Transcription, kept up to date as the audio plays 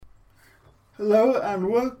Hello and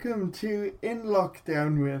welcome to In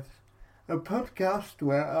Lockdown With, a podcast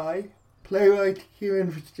where I, playwright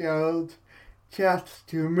Kieran Fitzgerald, chats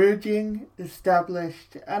to emerging,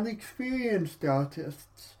 established and experienced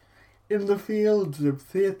artists in the fields of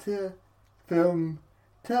theatre, film,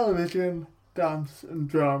 television, dance and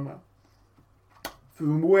drama,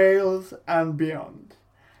 from Wales and beyond,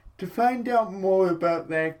 to find out more about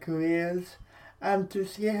their careers and to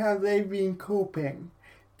see how they've been coping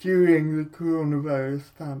during the coronavirus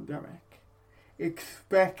pandemic.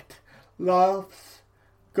 Expect laughs,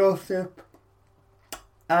 gossip,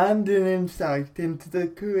 and an insight into the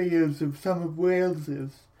careers of some of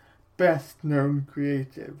Wales's best-known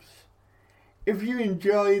creatives. If you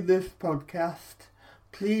enjoy this podcast,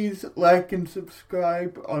 please like and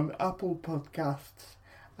subscribe on Apple Podcasts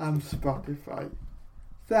and Spotify.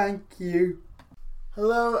 Thank you.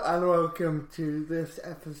 Hello and welcome to this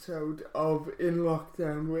episode of In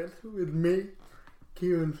Lockdown With me,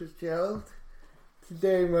 Kieran Fitzgerald.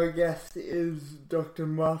 Today my guest is Dr.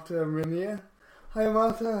 Marta Minia. Hi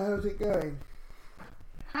Marta, how's it going?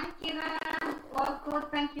 Hi Kieran, all good,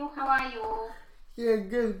 thank you. How are you? Yeah,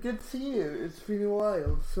 good to see you. It's been a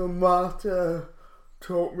while. So Marta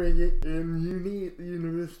taught me in uni at the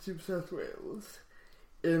University of South Wales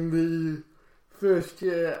in the first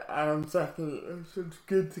year and second year, so it's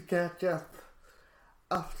good to catch up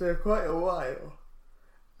after quite a while.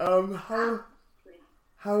 How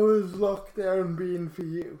has lockdown been for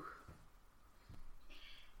you?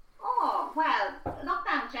 Oh, well,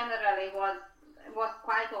 lockdown generally was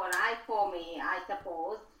quite alright for me, I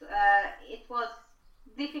suppose. It was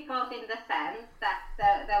difficult in the sense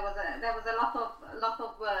that there was a lot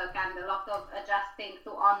of work and a lot of adjusting to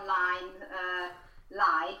online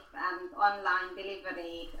life and online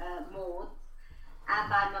delivery modes, and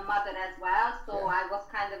I'm a mother as well, so I was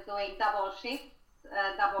kind of doing double shifts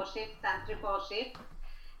and triple shifts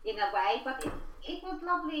in a way, but it was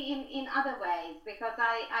lovely in other ways because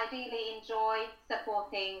I really enjoyed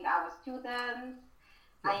supporting our students.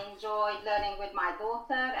 I enjoyed learning with my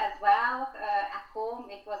daughter as well at home.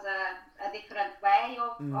 It was a different way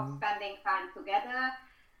of spending time together.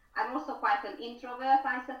 I'm also quite an introvert,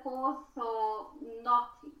 I suppose, so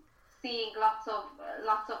not seeing lots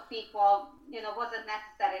of people, wasn't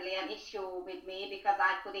necessarily an issue with me because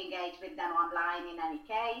I could engage with them online in any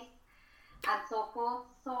case, and so forth.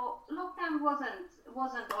 So lockdown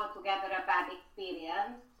wasn't altogether a bad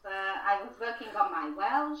experience. I was working on my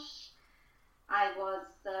Welsh. I was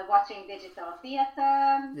watching digital theatre,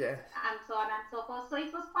 and so on and so forth. So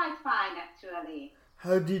it was quite fine, actually.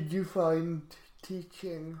 How did you find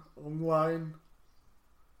teaching online?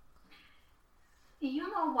 You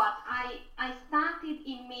know what, I started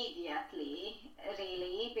immediately,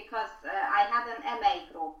 really, because I had an MA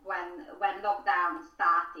group when lockdown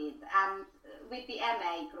started, and with the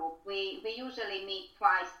MA group we usually meet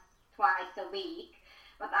twice a week,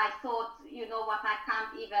 but I thought, you know what, I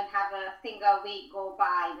can't even have a single week go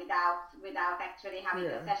by without actually having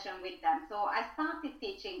a session with them. So I started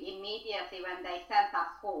teaching immediately when they sent us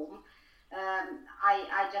home.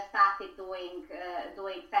 I just started doing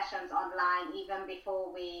sessions online even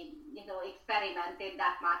before we, experimented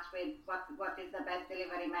that much with what is the best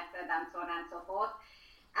delivery method and so on and so forth.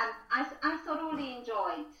 And I thoroughly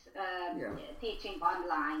enjoyed teaching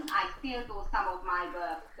online. I still do some of my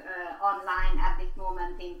work online at this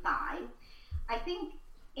moment in time. I think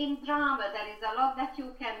in drama there is a lot that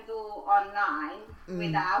you can do online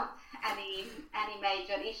without any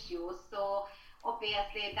major issues. So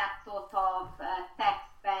obviously that sort of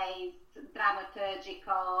text-based,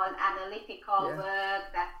 dramaturgical, analytical work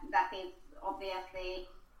that is obviously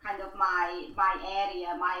kind of my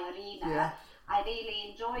area, my arena. Yeah. I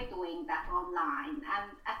really enjoy doing that online,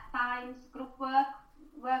 and at times group work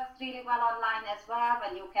works really well online as well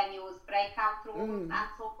when you can use breakout rooms and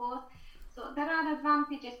so forth. So there are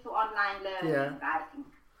advantages to online learning,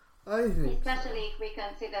 I think. Especially if we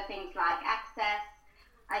consider things like access.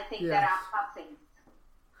 I think there are pluses.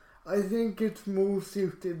 I think it's more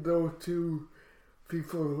suited though to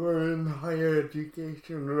people who are in higher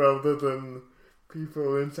education rather than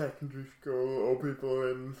people in secondary school or people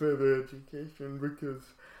in further education, because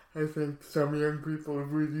I think some young people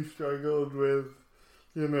have really struggled with,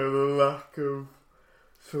 the lack of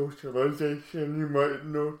socialization. You might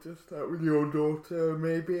notice that with your daughter,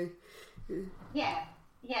 maybe. Yes,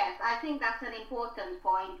 I think that's an important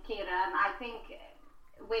point, Kieran. I think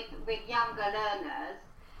with younger learners,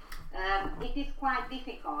 it is quite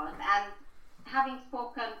difficult, and having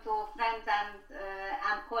spoken to friends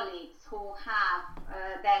and colleagues who have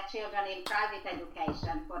their children in private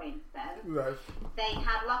education, for instance, Right. they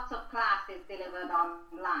had lots of classes delivered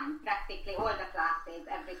online. Practically all the classes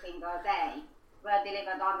every single day were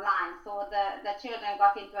delivered online. So the children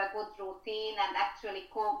got into a good routine and actually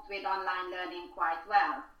coped with online learning quite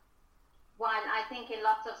well. While I think in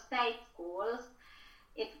lots of state schools,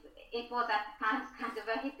 it was at times kind of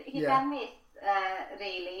a hit and miss.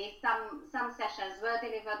 Really, some sessions were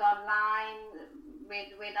delivered online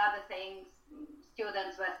with other things.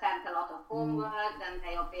 Students were sent a lot of homework, and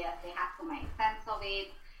they obviously had to make sense of it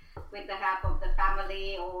with the help of the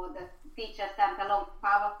family, or the teacher sent a long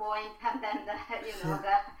PowerPoint, and then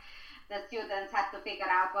the students had to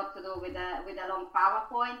figure out what to do with a long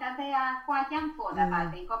PowerPoint, and they are quite young for that,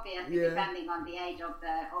 I think, obviously, depending on the age of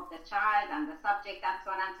the child and the subject and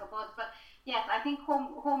so on and so forth. But yes, I think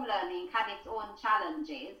home learning had its own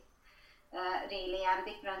challenges, really, and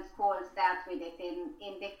different schools dealt with it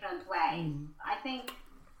in different ways. I think,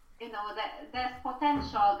 there's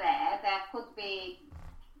potential there. There could be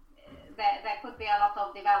a lot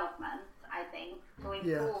of development, I think, to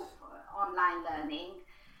improve online learning.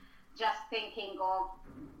 Just thinking of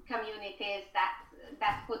communities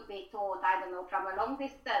that could be taught, I don't know, from a long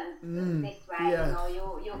distance this way. Yes.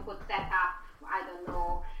 You could set up, I don't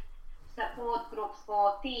know, support groups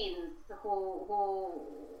for teens who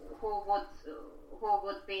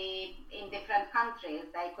would be in different countries.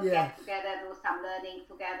 They could get together, do some learning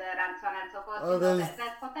together, and so on and so forth.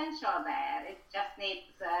 There's potential there. It just needs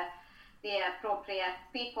the appropriate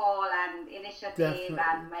people and initiative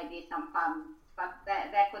and maybe some funds. But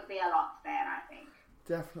there could be a lot there, I think.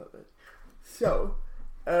 Definitely. So,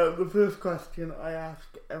 the first question I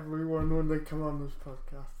ask everyone when they come on this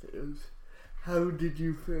podcast is, how did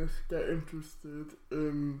you first get interested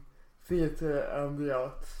in theatre and the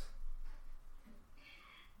arts?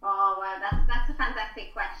 Oh, well, that's a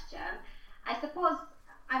fantastic question. I suppose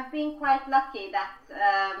I've been quite lucky that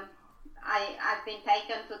I've been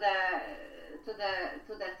taken to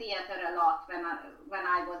the theatre a lot when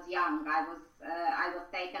I was young. I was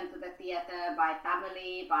taken to the theatre by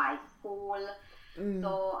family, by school.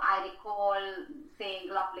 So I recall seeing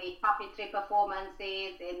lovely puppetry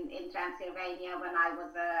performances in Transylvania when I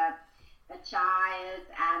was a child.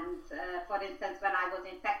 And for instance, when I was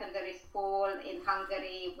in secondary school in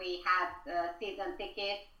Hungary, we had season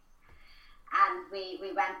tickets. And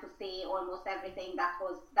we went to see almost everything that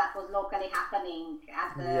was locally happening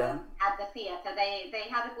at the theatre.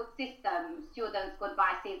 They had a good system. Students could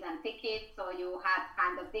buy season tickets, so you had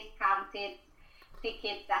kind of discounted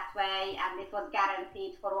tickets that way, and it was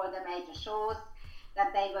guaranteed for all the major shows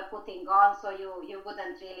that they were putting on. So you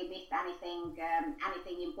wouldn't really miss anything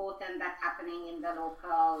important that's happening in the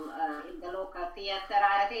local theatre.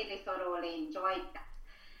 I really thoroughly enjoyed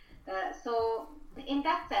that. So in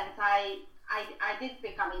that sense, I did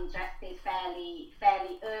become interested fairly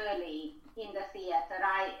early in the theatre.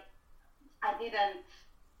 I didn't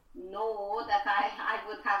know that I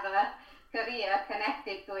would have a career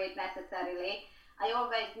connected to it necessarily. I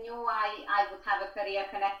always knew I would have a career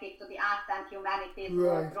connected to the arts and humanities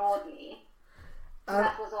more broadly.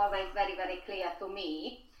 That was always very, very clear to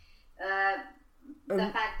me.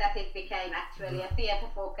 The fact that it became actually a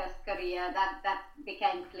theatre-focused career, that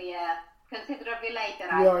became clear considerably later,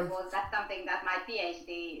 I suppose. That's something that my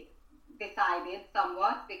PhD decided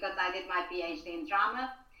somewhat, because I did my PhD in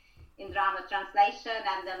drama translation,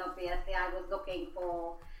 and then obviously I was looking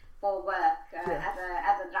for work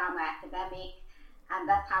as a drama academic, and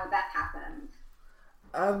that's how that happened.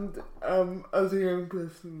 And as a young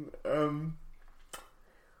person,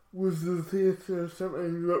 was the theatre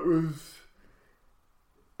something that was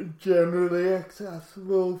generally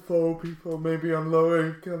accessible for people maybe on lower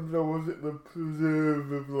incomes, or was it the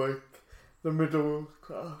preserve of like the middle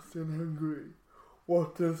class in Hungary?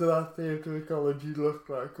 What does that theatre ecology look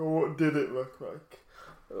like, or what did it look like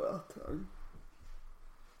at that time?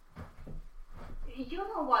 You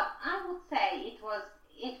know what, I would say it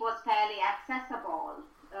was fairly accessible,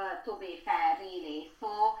 to be fair, really.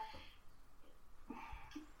 So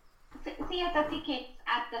theatre tickets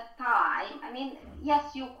at the time, I mean,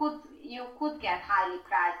 yes, you could get highly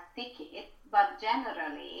priced tickets, but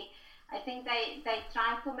generally I think they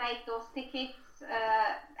try to make those tickets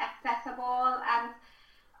accessible. And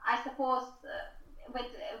I suppose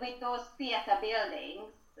with those theatre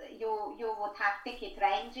buildings, you would have ticket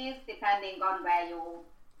ranges depending on where you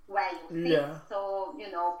sit. So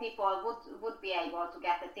people would be able to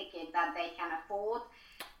get a ticket that they can afford.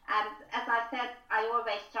 And as I said, I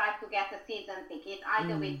always try to get a season ticket,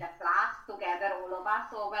 either with the class together, all of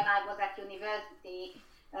us, or when I was at university,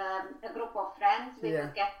 a group of friends. We Yeah.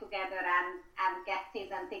 would get together and get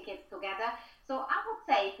season tickets together. So I would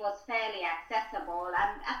say it was fairly accessible,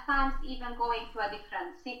 and at times even going to a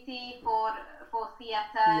different city for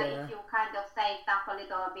theatre, Yeah. if you kind of saved up a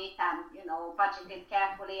little bit and budgeted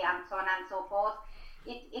carefully and so on and so forth,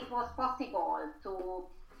 it was possible to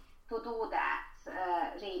do that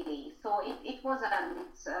really. So it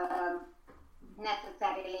wasn't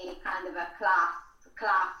necessarily kind of a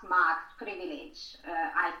class marked privilege,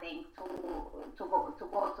 I think, to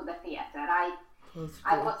go to the theatre.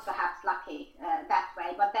 I was perhaps lucky that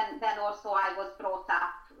way, but then also I was brought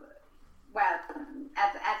up well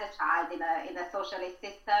as a child in a socialist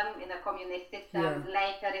system, in a communist system,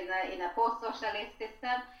 later in a post-socialist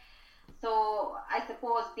system. So I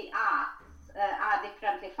suppose the arts are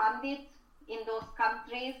differently funded in those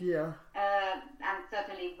countries, and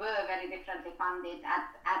certainly were very differently funded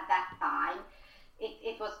at that time.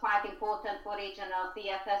 It was quite important for regional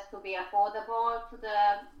theatres to be affordable to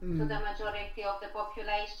the majority of the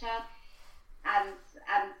population,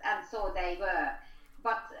 and so they were.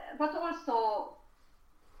 But also,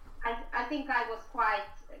 I think I was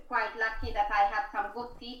quite lucky that I had some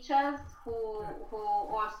good teachers who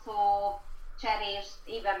also cherished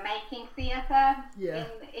even making theatre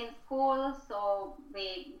in school. So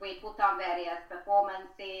we put on various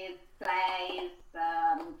performances, plays.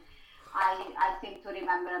 I seem to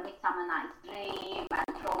remember A Midsummer Night's Dream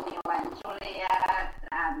and Romeo and Juliet,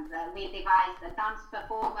 and we devised a dance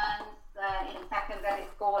performance in secondary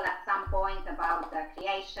school at some point about the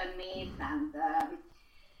creation myth and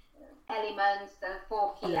elements, the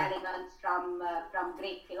 4 key elements from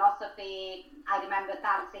Greek philosophy. I remember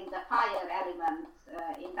dancing the fire element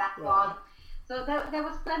in that one. So there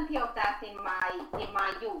was plenty of that in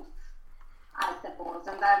my youth, I suppose,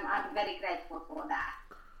 and I'm very grateful for that.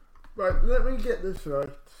 Right, let me get this right.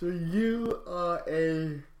 So you are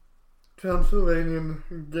a Transylvanian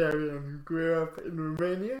Hungarian who grew up in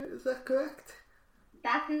Romania, is that correct?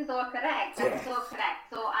 That is all correct. That is all correct.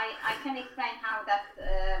 So I can explain how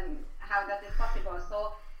that is possible.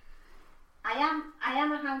 So I am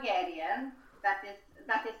a Hungarian. That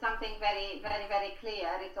is something very, very, very clear.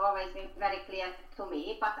 It's always been very clear to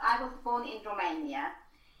me. But I was born in Romania.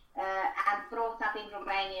 And brought up in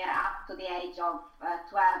Romania up to the age of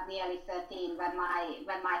 12, nearly 13, when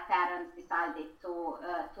my parents decided to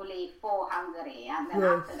leave for Hungary, and then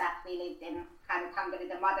after that we lived in kind of Hungary,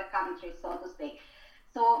 the mother country, so to speak.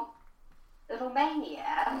 So Romania,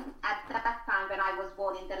 at that time when I was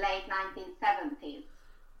born in the late 1970s,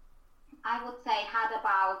 I would say had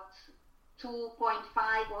about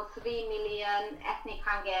 2.5 or 3 million ethnic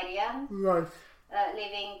Hungarians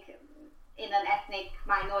living in an ethnic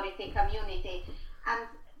minority community, and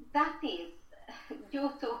that is due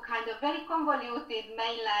to kind of very convoluted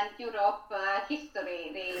mainland Europe history,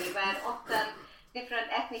 really, where often different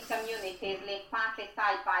ethnic communities live partly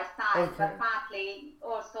side by side, but partly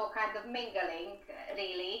also kind of mingling,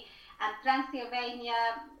 really. And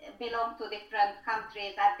Transylvania belonged to different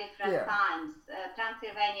countries at different times.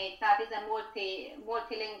 Transylvania itself is a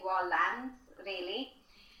multilingual land, really.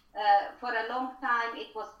 For a long time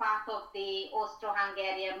it was part of the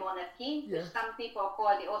Austro-Hungarian monarchy, which some people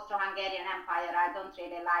call the Austro-Hungarian Empire. I don't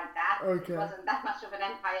really like that. It wasn't that much of an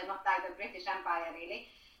empire, not like the British Empire,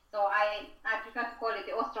 really. So I prefer to call it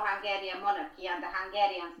the Austro-Hungarian monarchy, and the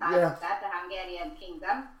Hungarian side of that, the Hungarian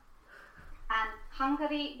kingdom. And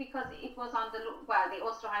Hungary, because it was on the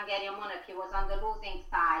Austro-Hungarian monarchy was on the losing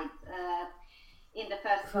side in the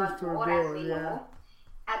First World War, as we know.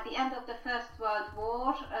 At the end of the First World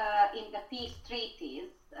War, in the peace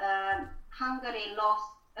treaties, Hungary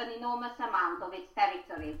lost an enormous amount of its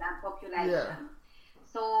territories and population.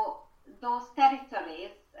 So those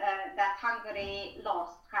territories that Hungary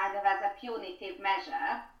lost kind of as a punitive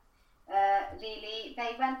measure, really,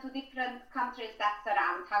 they went to different countries that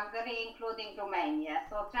surround Hungary, including Romania.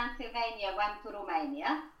 So Transylvania went to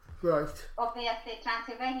Romania. Obviously,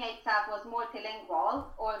 Transylvania itself was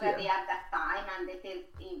multilingual already at that time, and it is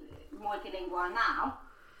multilingual now.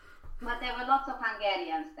 But there were lots of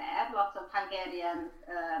Hungarians there, lots of Hungarian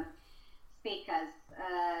speakers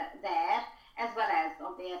there, as well as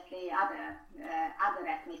obviously other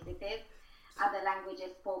ethnicities, other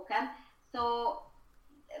languages spoken. So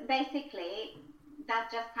basically,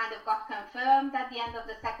 that just kind of got confirmed at the end of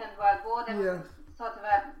the Second World War. There was sort of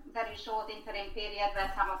a very short interim period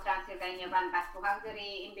where some of Transylvania went back to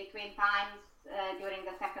Hungary in between times during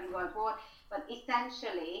the Second World War. But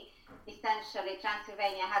essentially,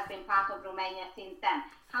 Transylvania has been part of Romania since then.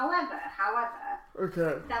 However,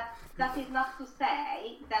 that is not to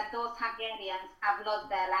say that those Hungarians have lost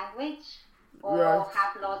their language or Right.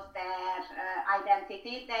 have lost their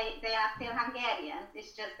identity. They are still Hungarians.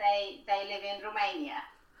 It's just they live in Romania.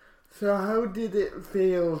 So how did it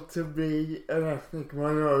feel to be an ethnic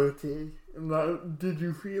minority? Did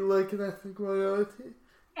you feel like an ethnic minority?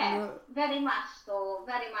 Yes, very much so.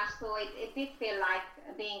 Very much so. It did feel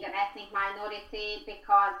like being an ethnic minority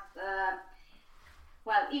because,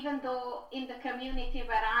 well, even though in the community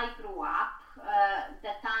where I grew up,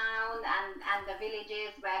 the town and the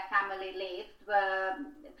villages where family lived were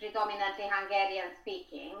predominantly Hungarian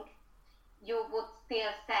speaking, you would still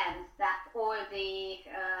sense that all the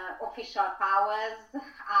official powers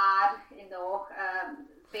are,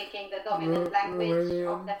 speaking the dominant language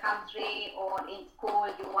of the country, or in school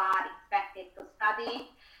you are expected to study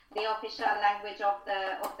the official language of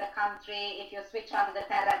the country. If you switch on the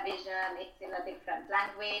television, it's in a different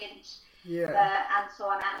language, and so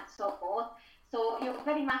on and so forth. So you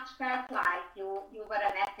very much felt like you were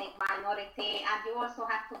an ethnic minority, and you also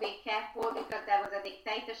had to be careful because there was a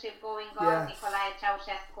dictatorship going on, Nicolae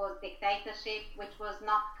Ceausescu's dictatorship, which was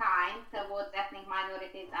not kind towards ethnic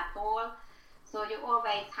minorities at all. So you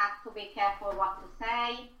always had to be careful what to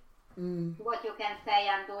say, what you can say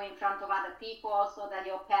and do in front of other people, so that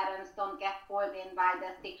your parents don't get pulled in by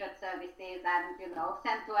the secret services and,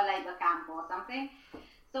 sent to a labor camp or something.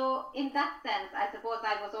 So in that sense, I suppose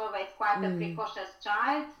I was always quite a precocious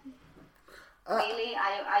child. Really,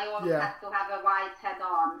 I always had to have a white head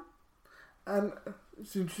on. And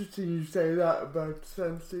it's interesting you say that about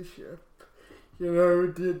censorship.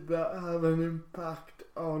 Did that have an impact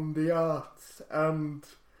on the arts and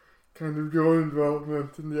kind of your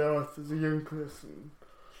involvement in the arts as a young person?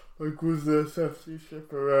 Like, was there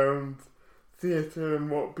censorship around theatre and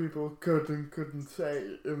what people could and couldn't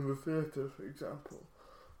say in the theatre, for example?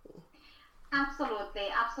 Absolutely.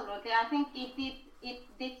 I think it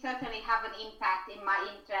did certainly have an impact in my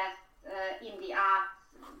interest in the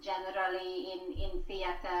arts generally, in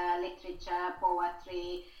theatre, literature,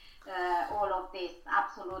 poetry, all of this,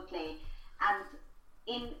 absolutely. And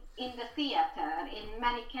in the theatre, in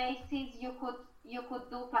many cases, you could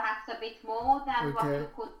do perhaps a bit more than what you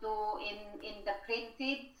could do in the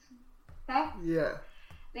printed text. Yeah.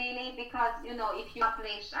 Really, because if you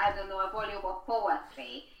publish, I don't know, a volume of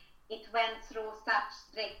poetry, it went through such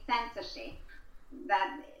strict censorship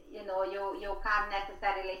that you can't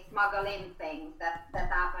necessarily smuggle in things that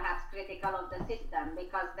are perhaps critical of the system,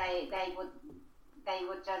 because they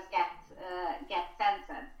would just get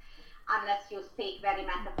censored unless you speak very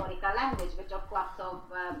metaphorical language, which of course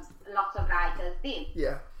lots of writers did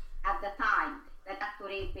at the time. They had to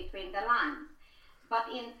read between the lines. But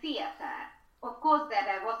in theatre, of course,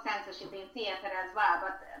 there was censorship in theatre as well,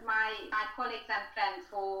 but my colleagues and friends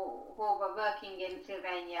who were working in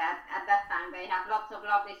Sylvania at that time, they have lots of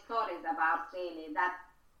lovely stories about, really, that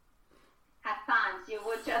at times you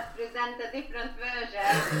would just present a different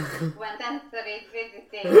version when censor is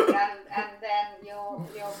visiting, and then you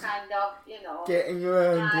kind of, getting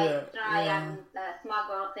around try and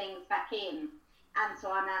smuggle things back in, and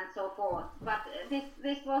so on and so forth. But this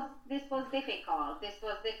was difficult. This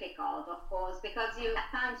was difficult, of course, because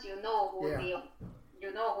at times who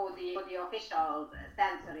the official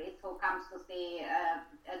censor is, who comes to see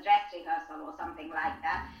a dress rehearsal or something like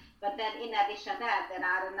that. But then in addition to that, there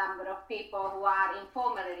are a number of people who are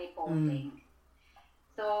informally reporting.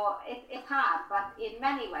 So it's hard, but in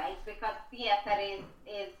many ways, because theatre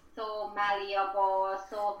is so malleable,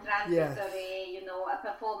 so transitory, a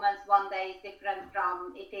performance one day is different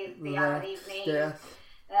from it is the other evening. Yes.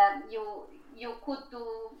 You could do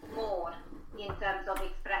more in terms of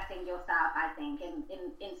expressing yourself, I think,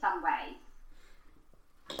 in some ways.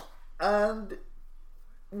 And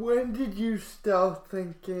when did you start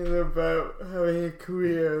thinking about having a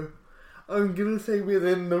career, I'm going to say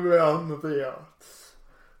within the realm of the arts?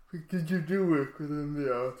 Because you do work within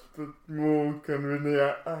the arts, but more kind of in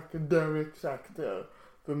the academic sector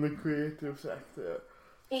than the creative sector.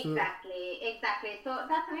 Exactly. So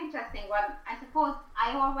that's an interesting one. I suppose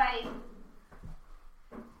I always...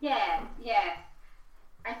 Yes.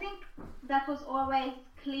 I think that was always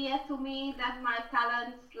clear to me, that my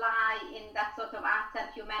talents lie in that sort of arts and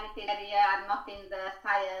humanities area and not in the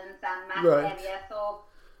science and math area. So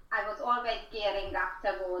I was always gearing up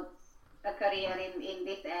towards a career in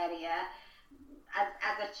this area.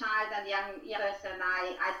 As a child and young person,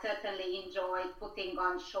 I certainly enjoyed putting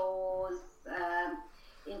on shows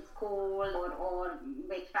in school or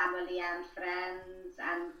with family and friends,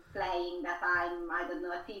 and playing that I'm, I don't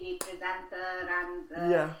know, a TV presenter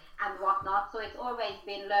and whatnot. So it's always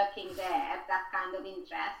been lurking there, that kind of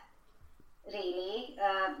interest. really,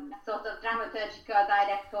 sort of dramaturgical,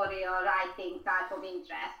 directorial writing type of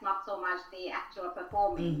interest, not so much the actual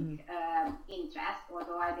performing interest,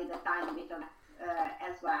 although I did a tiny bit of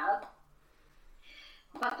as well.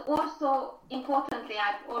 But also, importantly,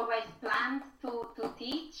 I've always planned to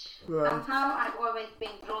teach. Right. Somehow I've always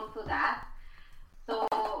been drawn to that. So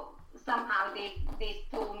somehow these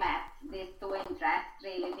two met, these two interests,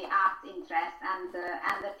 really, the art interest and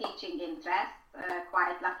the teaching interest,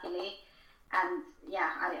 quite luckily. And yeah,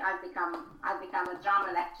 I've become a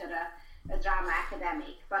drama lecturer, a drama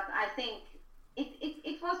academic. But I think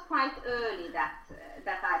it was quite early that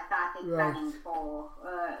I started planning for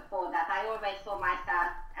that. I always saw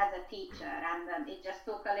myself as a teacher, and it just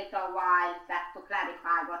took a little while to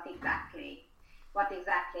clarify what exactly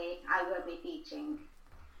I will be teaching,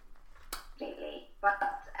 really. But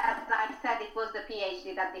as I said, it was the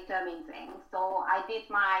PhD that determined things. So I did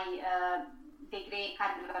my degree,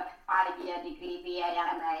 kind of a 5-year degree, BA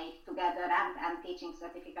and MA together, and teaching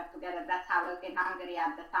certificate together. That's how I was in Hungary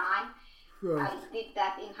at the time. Right. I did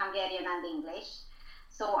that in Hungarian and English.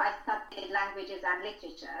 So I studied languages and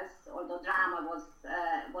literatures, although drama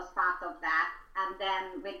was part of that. And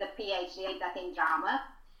then with the PhD, I did that in drama,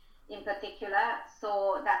 in particular.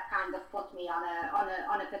 So that kind of put me on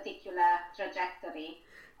a particular trajectory,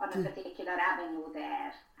 on a particular avenue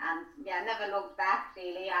there. And yeah, never looked back,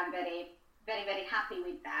 really. I'm very, very, very happy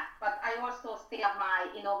with that. But I also still have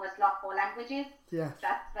my enormous love for languages. Yes.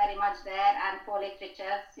 That's very much there, and for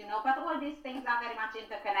literatures, but all these things are very much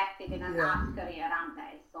interconnected in an art career, aren't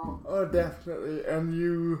they? So. Oh, definitely. And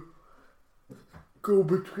you go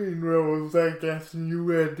between roles, I guess, and you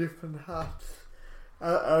wear different hats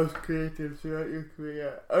as creatives throughout your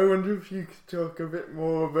career. I wonder if you could talk a bit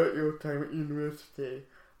more about your time at university.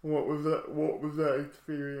 What was that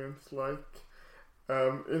experience like?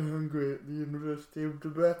 In Hungary at the University of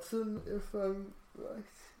Debrecen, if I'm right.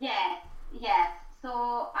 Yes.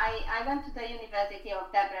 So I went to the University of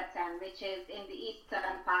Debrecen, which is in the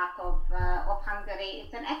eastern part of Hungary.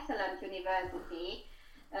 It's an excellent university.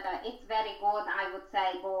 It's very good, I would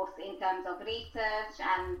say, both in terms of research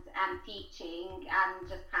and teaching, and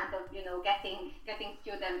just kind of getting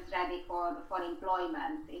students ready for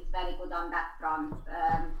employment. It's very good on that front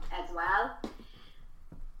as well.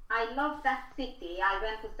 I love that city. I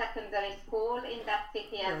went to secondary school in that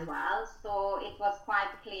city as well, so it was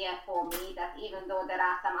quite clear for me that even though there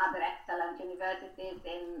are some other excellent universities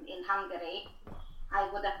in Hungary, I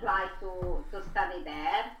would apply to study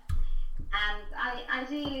there. And I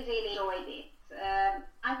really, really enjoyed it.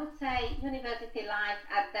 I would say university life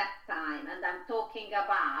at that time, and I'm talking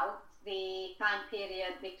about the time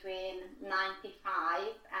period between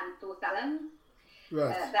 95 and 2000.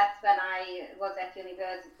 Right. That's when I was at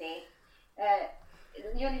university.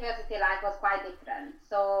 University life was quite different.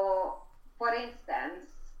 So, for instance,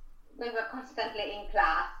 we were constantly in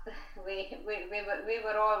class. We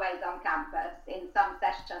were always on campus in some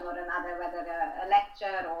session or another, whether a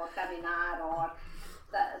lecture or seminar or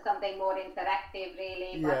something more interactive,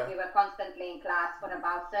 really. But we were constantly in class for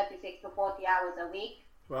about 36 to 40 hours a week.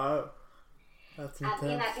 Wow. That's intense.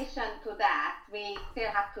 And in addition to that, we still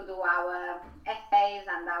have to do our essays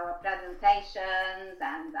and our presentations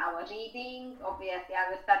and our reading. Obviously,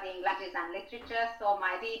 I was studying languages and literature, so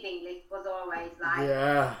my reading list was always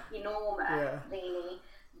enormous, really.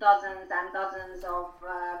 Dozens and dozens of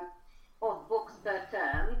books per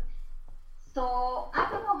term. So I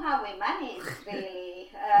don't know how we managed, really.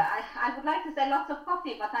 I would like to say lots of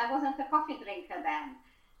coffee, but I wasn't a coffee drinker then,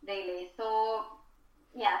 really. So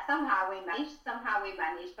yeah, somehow we managed,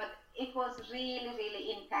 but it was really,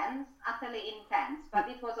 really intense, utterly intense, but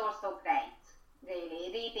it was also great,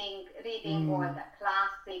 really. Reading all the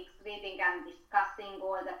classics, reading and discussing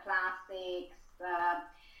all the classics,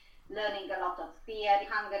 learning a lot of theory.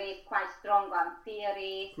 Hungary is quite strong on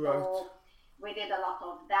theory, so we did a lot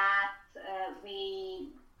of that.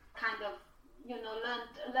 We kind of,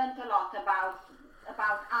 learned a lot about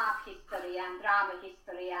art history and drama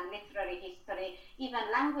history and literary history, even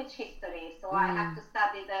language history. So I had to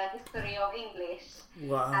study the history of English.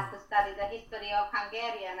 Wow. I had to study the history of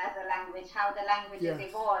Hungarian as a language, how the languages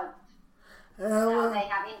evolved, how they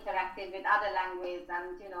have interacted with other languages,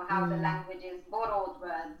 and how the languages borrowed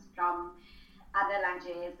words from other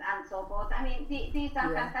languages and so forth. I mean, these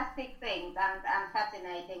are fantastic things and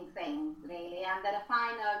fascinating things, really. And then the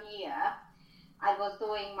final year, I was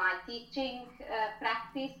doing my teaching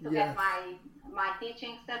practice to get my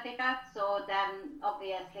teaching certificate. So then,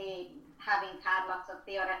 obviously, having had lots of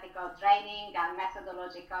theoretical training and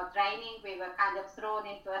methodological training, we were kind of thrown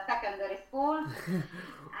into a secondary school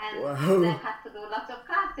and then had to do lots of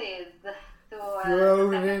classes.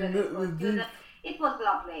 thrown the in secondary at school the deep. student. It was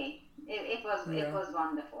lovely. It Yeah. was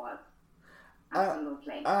wonderful.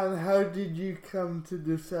 Absolutely. And how did you come to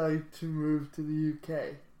decide to move to the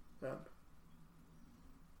UK then?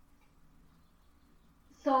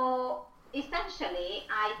 So essentially,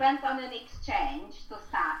 I went on an exchange to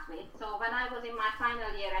start with. So when I was in my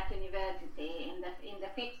final year at university, in the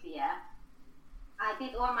fifth year, I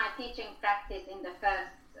did all my teaching practice in the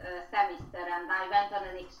first semester, and I went on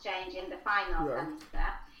an exchange in the final Right. semester.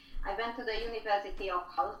 I went to the University of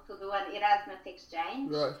Hull to do an Erasmus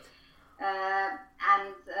exchange, Right.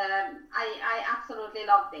 and I absolutely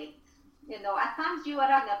loved it. You know, at times you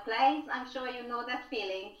arrive in a place, I'm sure you know that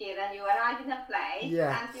feeling, Kieran, you arrive in a place,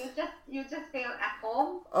 Yes. and you just feel at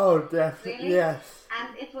home. Oh, definitely. Really? Yes.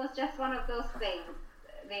 And it was just one of those things,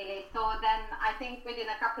 really. So then I think within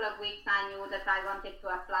a couple of weeks I knew that I wanted to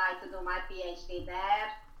apply to do my PhD there.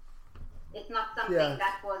 It's not something Yes.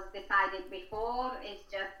 that was decided before, it's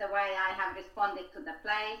just the way I have responded to the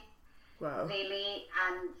place, Wow. really.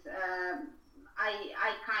 And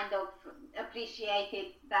I kind of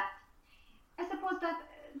appreciated that, I suppose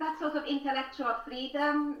that sort of intellectual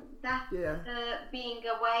freedom, that Yeah. being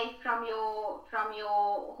away from your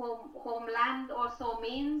homeland also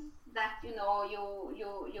means that, you know,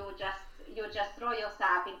 you just throw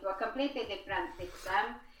yourself into a completely different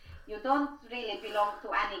system. You don't really belong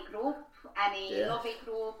to any group, any Yes. lobby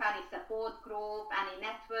group, any support group, any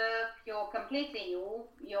network. You're completely new.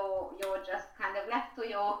 You're just kind of left to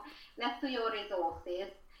your resources,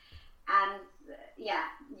 and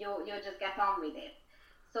you just get on with it.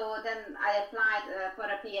 So then I applied for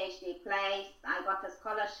a PhD place. I got a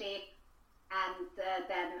scholarship, and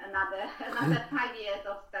then another 5 years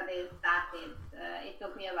of studies started. It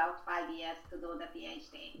took me about 5 years to do the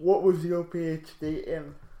PhD. What was your PhD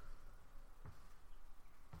in?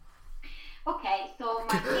 Okay, so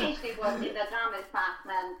my PhD was in the drama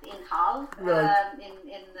department in Hull, Right.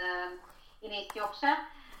 in East Yorkshire,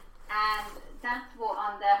 and that was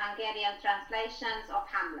on the Hungarian translations of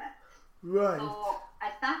Hamlet. Right. So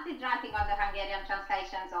I started writing on the Hungarian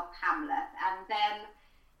translations of Hamlet, and then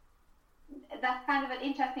that's kind of an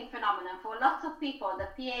interesting phenomenon. For lots of people, the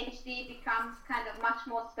PhD becomes kind of much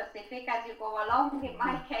more specific as you go along. In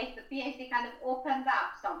my case, the PhD kind of opened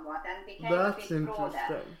up somewhat and became a That's bit broader.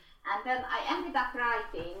 interesting. And then I ended up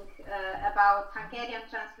writing about Hungarian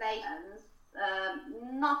translations,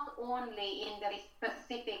 not only in the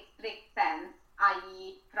specific strict sense,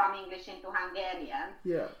 i.e. from English into Hungarian,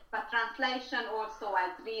 Yeah. but translation also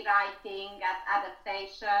as rewriting, as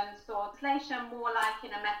adaptation, so translation more like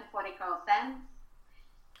in a metaphorical sense.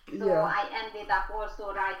 So Yeah. I ended up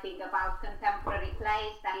also writing about contemporary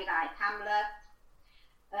plays that rewrite Hamlet,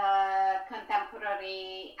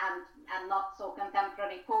 contemporary and not so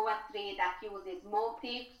contemporary poetry that uses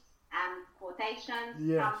motifs and quotations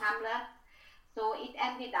Yes. from Hamlet. So it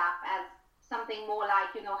ended up as something more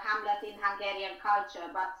like, you know, Hamlet in Hungarian culture,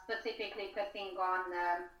 but specifically focusing on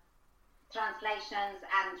translations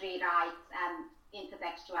and rewrites and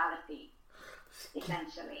intertextuality,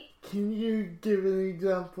 essentially. Can you give an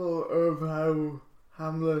example of how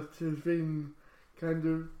Hamlet has been kind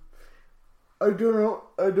of, I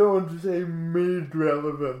don't want to say made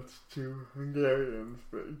relevant to Hungarians,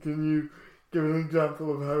 but can you give an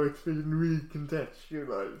example of how it's been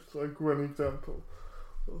recontextualized? Like one example.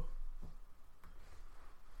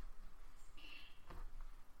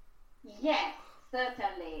 Yes,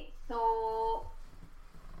 certainly. So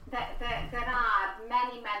there are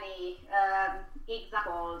many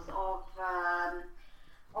examples of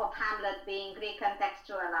Hamlet being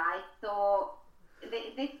recontextualized. So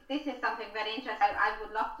this is something very interesting. I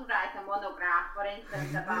would love to write a monograph, for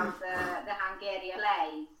instance, about the Hungarian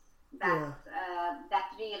plays that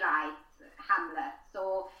rewrite Hamlet.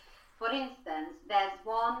 So, for instance, there's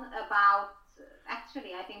one about,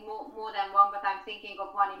 actually I think more than one, but I'm thinking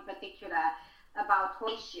of one in particular about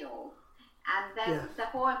Horatio. And then the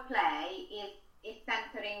whole play is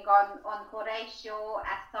centering on Horatio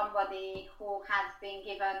as somebody who has been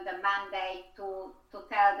given the mandate to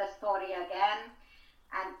tell the story again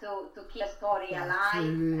and to keep the story alive,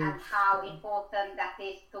 and how important that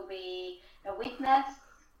is to be a witness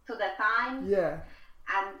to the times. Yeah.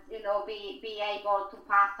 And, you know, be able to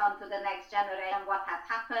pass on to the next generation what has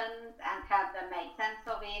happened and help them make sense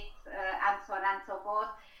of it, and so on and so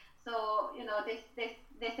forth. So, you know, this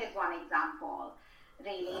is one example,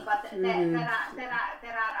 really. But there are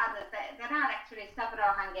others. There are actually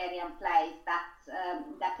several Hungarian plays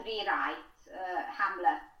that rewrite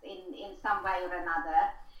Hamlet in some way or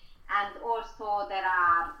another. And also there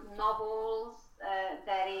are novels.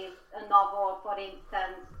 There is a novel, for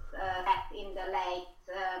instance, set in the late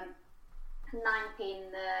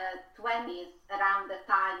 1920s, around the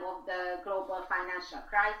time of the global financial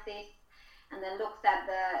crisis, and then looks at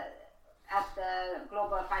the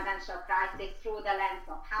global financial crisis through the lens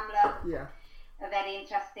of Hamlet. Yeah. A very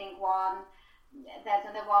interesting one. There's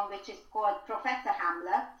another one which is called Professor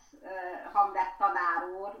Hamlet, Hamlet Tanár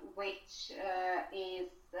úr, which is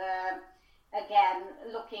again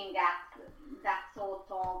looking at that sort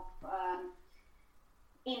of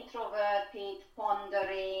introverted,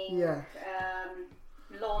 pondering, yes.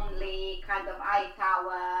 Lonely kind of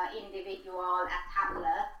eye-tower individual as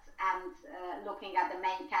Hamlet, and looking at the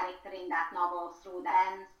main character in that novel through the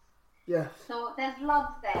lens. Yes. So there's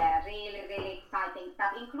lots there, really, really exciting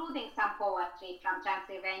stuff, including some poetry from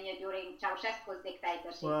Transylvania during Ceausescu's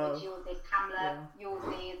dictatorship, wow. which uses Hamlet,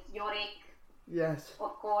 uses Yorick, yes.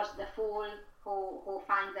 of course, the fool who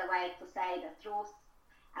finds a way to say the truth,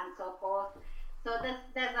 and so forth. So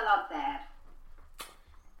there's a lot there.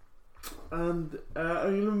 And I'm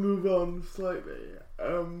going to move on slightly.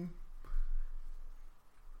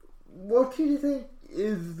 What do you think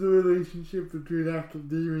is the relationship between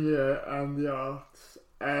academia and the arts?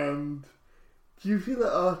 And do you feel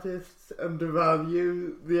that artists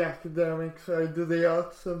undervalue the academic side of the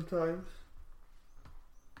arts sometimes?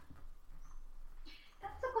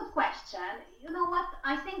 That's a good question. You know what?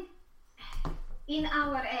 I think in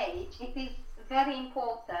our age it is very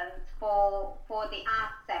important for the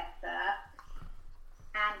art sector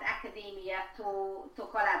and academia to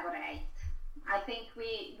collaborate. I think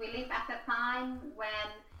we live at a time when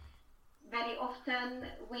very often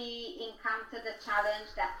we encounter the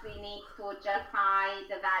challenge that we need to justify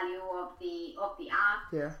the value of the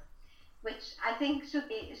art, yeah. which I think should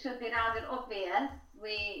be rather obvious.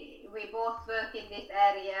 We both work in this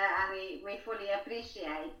area and we fully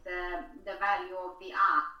appreciate the value of the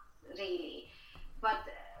art, really. But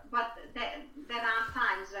there are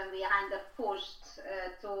times when we are kind of pushed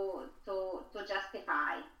to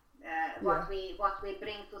justify what we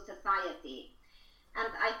bring to society,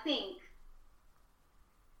 and I think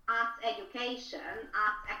arts education,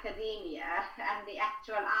 arts academia, and the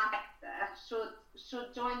actual art sector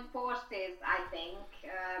should join forces. I think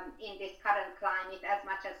in this current climate as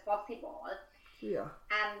much as possible. Yeah.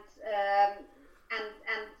 And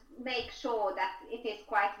make sure that it is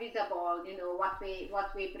quite visible, you know, what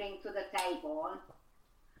we bring to the table.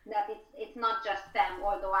 That it's not just STEM,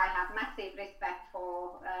 although I have massive respect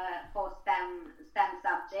for STEM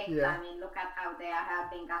subjects. Yeah. I mean, look at how they are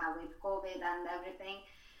helping us with COVID and everything.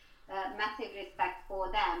 Massive respect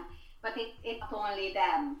for them, but it's not only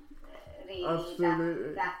them really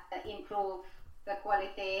that improve the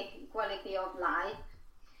quality of life.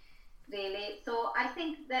 Really, so I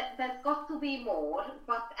think that there's got to be more,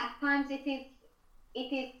 but at times it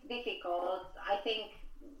is difficult. I think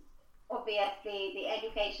obviously the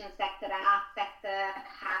education sector and art sector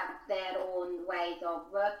have their own ways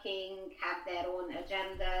of working, have their own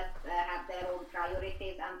agendas, have their own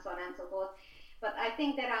priorities, and so on and so forth. But I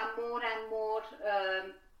think there are more and more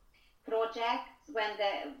projects when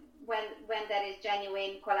there is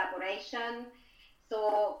genuine collaboration.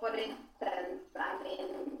 So, for instance, I mean,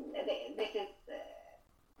 this is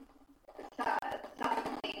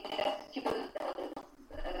something students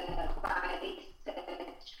by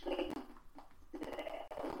research with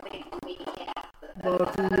me.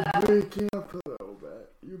 Martin, you're breaking up a little bit.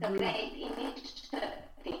 The great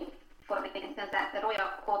initiative, for instance, that the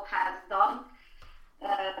Royal Court has done,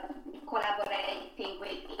 collaborating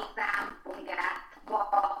with examples at what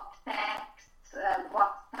texts,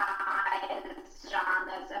 what styles,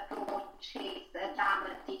 genres, approaches,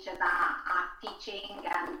 drama teachers are teaching,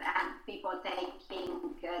 and people taking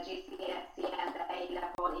GCSE and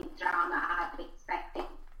A-level in drama are expected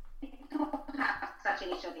to have such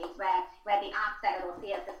initiatives where the art sector or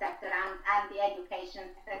theatre sector and the education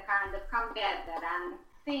sector kind of come together and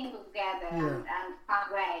think together and find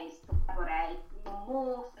ways to collaborate.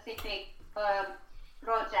 More specific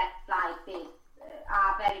projects like this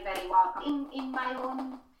are very, very welcome. In my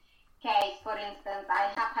own case, for instance, I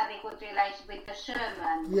have had a good relation with the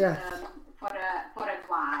Sherman for a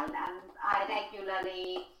while, and I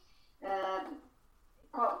regularly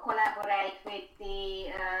collaborate with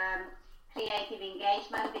the creative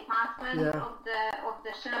engagement department of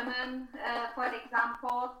the Sherman, for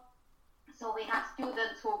example. So we have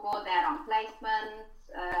students who go there on placements.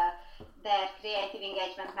 Their creative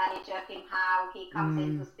engagement manager, Tim Howe, he comes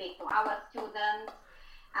in to speak to our students,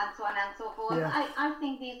 and so on and so forth. Yes. I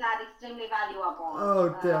think these are extremely valuable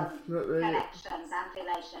connections and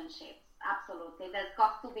relationships. Absolutely. There's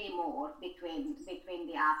got to be more between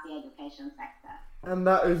the art and the education sector. And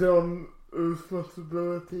that is on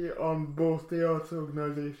responsibility on both the arts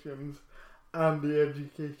organisations and the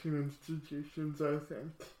education institutions, I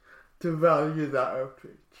think, to value that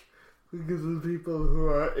outreach. Because the people who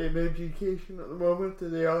are in education at the moment are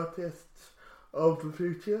the artists of the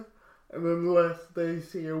future, and unless they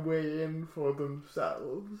see a way in for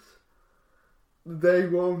themselves, they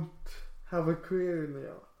won't have a career in the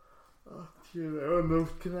art, and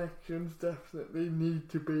those connections definitely need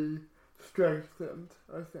to be strengthened,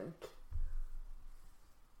 I think.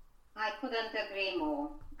 I couldn't agree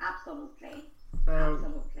more. Absolutely.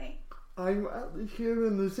 I'm at the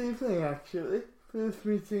Sherman this evening, actually. First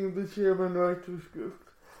meeting of the Sherman Writers Group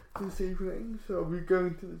this evening, so I'll be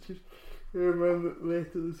going to the Sherman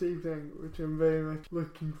later this evening, which I'm very much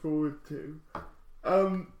looking forward to.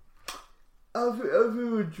 As we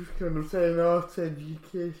were just kind of saying, arts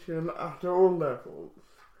education at all levels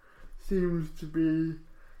seems to be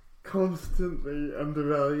constantly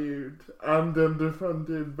undervalued and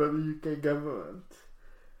underfunded by the UK government.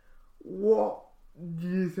 What do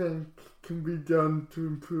you think can be done to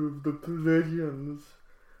improve the provisions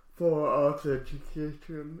for arts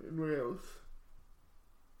education in Wales?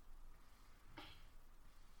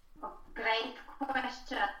 Great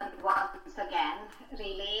question once again,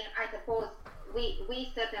 really. I suppose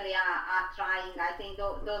we certainly are trying. I think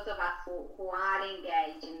those of us who are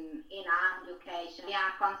engaged in art education, we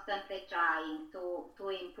are constantly trying to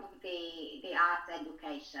improve the arts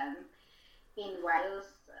education in Wales.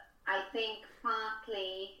 I think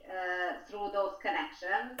partly through those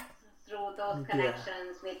connections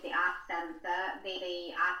with the Arts Centre,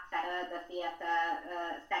 the Arts Centre, the theatre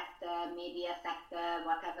sector, media sector,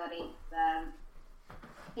 whatever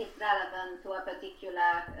is relevant to a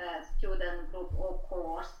particular student group or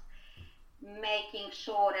course, making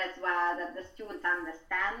sure as well that the student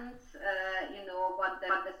understands, what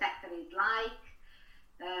the sector is like,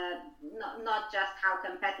 not just how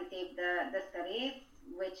competitive the sector is,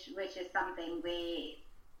 which is something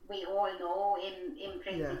we all know in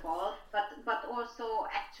principle, but also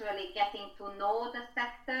actually getting to know the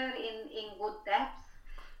sector in good depth.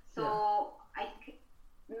 So I think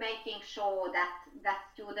making sure that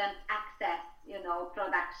students access,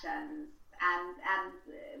 productions and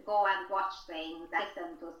go and watch things,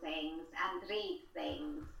 listen to things and read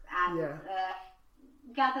things and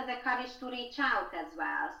gather the courage to reach out as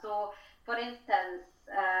well. So, for instance,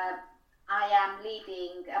 I am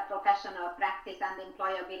leading a professional practice and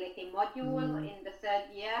employability module in the third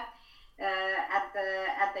year at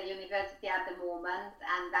the university at the moment,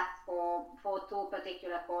 and that's for two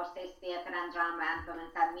particular courses, theatre and drama and film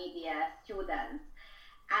and media students.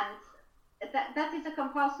 And that is a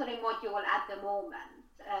compulsory module at the moment.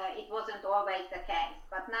 It wasn't always the case,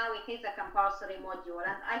 but now it is a compulsory module,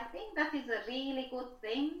 and I think that is a really good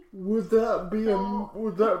thing. Would that be a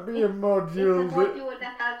module? It's a module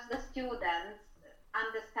that helps the students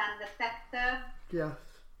understand the sector,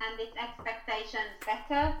 and its expectations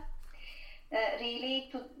better.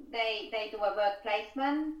 Really, they do a work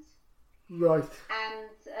placement, right? And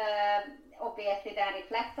obviously they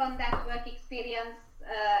reflect on that work experience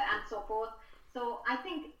and so forth. So I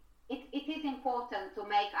think it is important to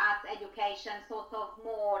make arts education sort of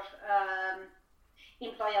more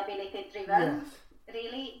employability driven,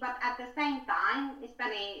 really. But at the same time,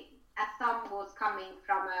 especially as someone who's coming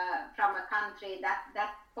from a country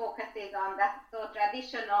that focuses on that so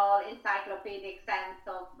traditional encyclopedic sense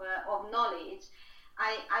of knowledge,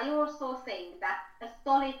 I also think that a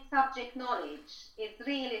solid subject knowledge is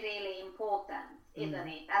really, really important, isn't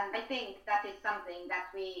it? And I think that is something that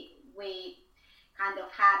we kind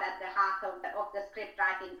of had at the heart of the script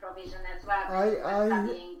writing provision as well,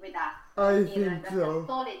 studying with us. I think so. The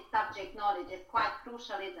solid subject knowledge is quite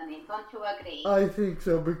crucial, isn't it? Don't you agree? I think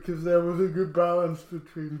so, because there was a good balance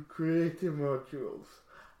between creative modules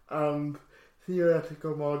and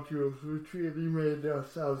theoretical modules, which really made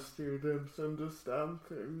us as students understand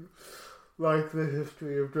things like the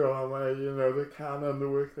history of drama, the canon, the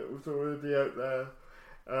work that was already out there,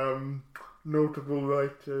 notable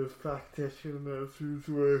writers, practitioners whose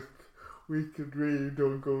work we could read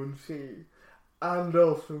or go and see, and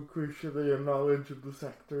also crucially a knowledge of the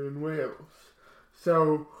sector in Wales.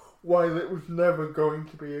 So while it was never going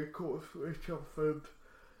to be a course which offered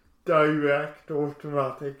direct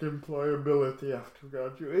automatic employability after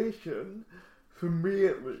graduation, for me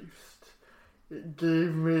at least, it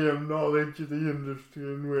gave me a knowledge of the industry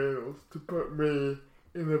in Wales to put me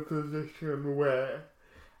in a position where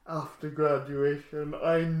after graduation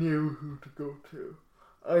I knew who to go to.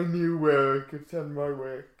 I knew where I could send my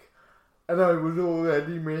work, and I was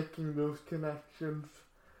already making those connections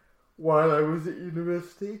while I was at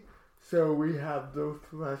university. So we had those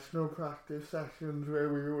professional practice sessions where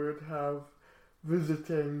we would have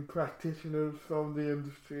visiting practitioners from the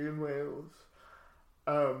industry in Wales.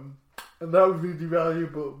 And that was really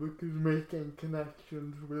valuable because making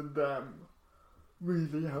connections with them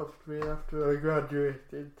really helped me after I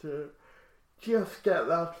graduated to just get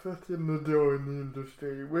that foot in the door in the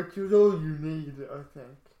industry, which is all you need, I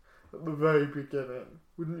think, at the very beginning.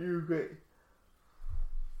 Wouldn't you agree?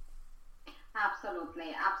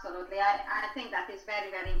 Absolutely. I think that is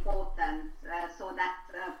very, very important so that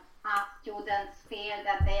our students feel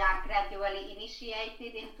that they are gradually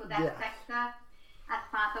initiated into that sector as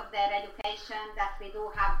part of their education, that we do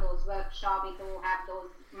have those workshops, we do have those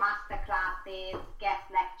master classes, guest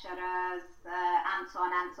lecturers, and so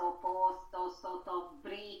on and so forth, those sort of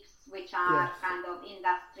briefs which are kind of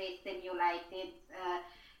industry simulated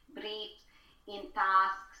briefs in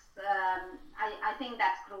tasks. I think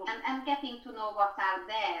that's crucial. And getting to know what's out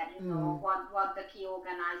there, you know, what the key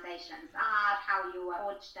organizations are, how you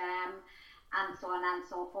approach them, and so on and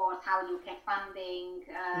so forth, how you get funding,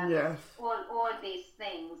 all these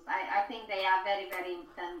things. I think they are very, very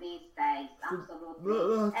important these days,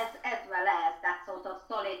 absolutely. As well as that sort of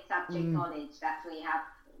solid subject knowledge that we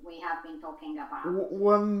have been talking about.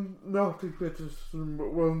 One, not a criticism,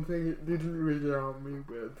 but one thing it didn't really help me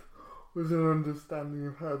with was an understanding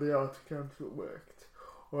of how the Arts Council worked,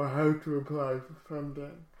 or how to apply for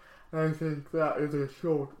funding. And I think that was a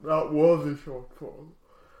shortfall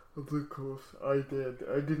of the course I did.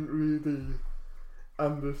 I didn't really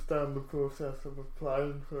understand the process of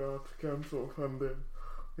applying for Arts Council funding,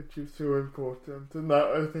 which is so important. And that,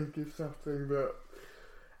 I think, is something that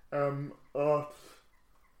arts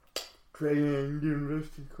training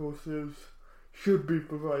university courses should be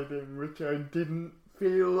providing, which I didn't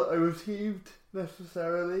feel I received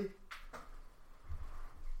necessarily.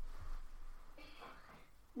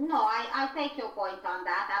 No, I take your point on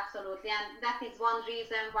that, absolutely, and that is one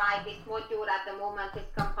reason why this module at the moment is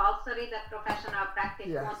compulsory, the professional practice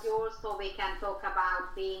module, so we can talk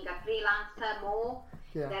about being a freelancer more.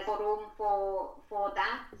 There's room for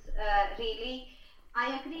that, really.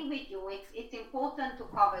 I agree with you, it's important to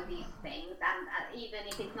cover these things, and even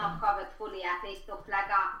if it's not covered fully, at least to flag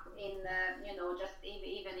up in, just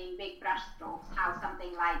even in big brush strokes, how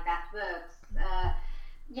something like that works.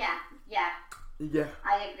 Yeah,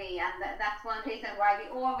 I agree, and that's one reason why we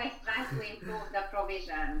always try to improve the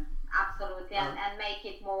provision, absolutely, and make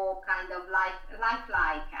it more kind of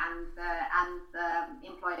lifelike and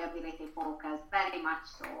employability focused, very much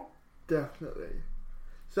so. Definitely.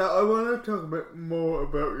 So I want to talk a bit more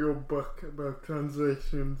about your book, about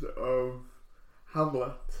translations of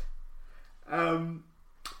Hamlet,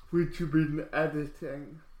 which you've been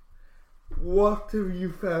editing. What have you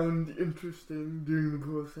found interesting during the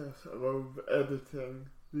process of editing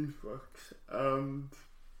these books? And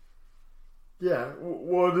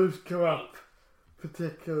what has come up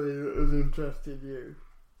particularly that has interested you?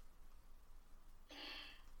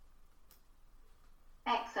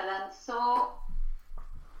 Excellent. So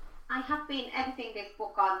I have been editing this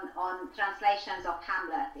book on translations of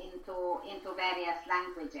Hamlet into various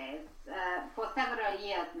languages for several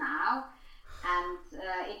years now. And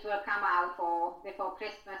it will come out before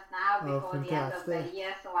Christmas now, before the end of the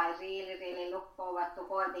year, so I really, really look forward to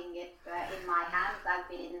holding it in my hands. I've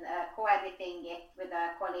been co-editing it with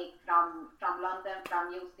a colleague from London,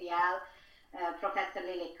 from UCL, Professor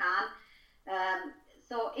Lily Khan.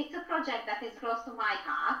 So it's a project that is close to my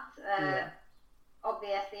heart.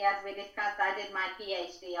 Obviously, as we discussed, I did my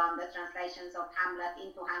PhD on the translations of Hamlet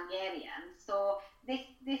into Hungarian. So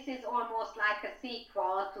this is almost like a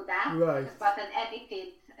sequel to that, but an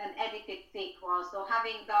edited sequel. So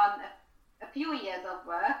having done a few years of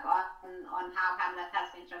work on how Hamlet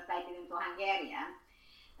has been translated into Hungarian,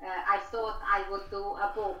 I thought I would do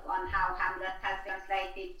a book on how Hamlet has been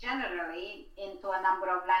translated generally into a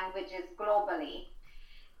number of languages globally.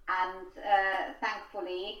 And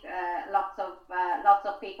thankfully, lots of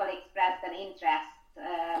people expressed an interest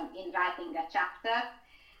in writing a chapter.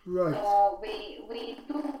 Right. So we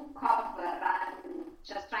do cover, I'm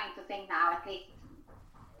just trying to think now, at least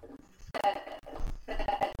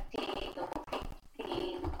 13 or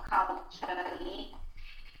 15 culturally.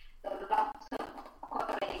 So lots of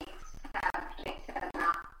colleagues have written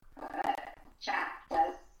up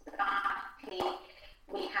chapters. Partly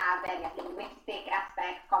we have various linguistic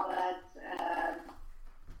aspects covered,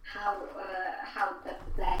 how the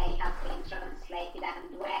play has been translated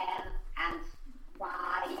and where and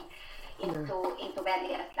why into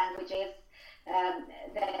various languages.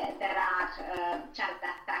 There are chapters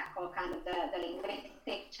that tackle kind of the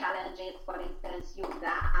linguistic challenges, for instance,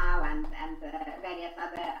 Yuda and various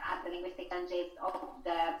other linguistic challenges of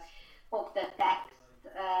the text.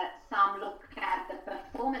 some look at the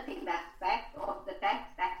performative aspect of the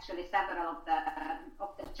text. Actually, several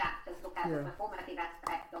of the chapters look at the performative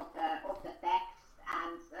aspect of the text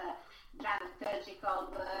and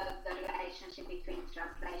dramaturgical the relationship between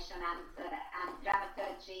translation and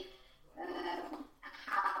dramaturgy.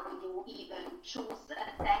 How you even choose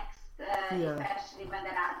a text, especially when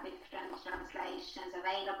there are different translations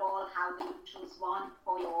available. How do you choose one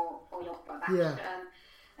for your production,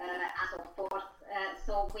 and so forth.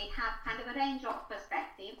 So we have kind of a range of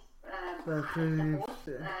perspectives, I suppose,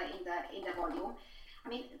 in the volume. I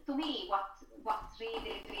mean, to me, what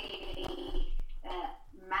really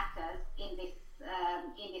matters in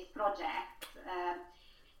this project,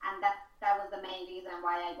 and that was the main reason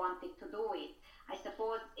why I wanted to do it, I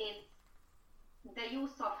suppose, is the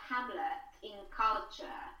use of Hamlet in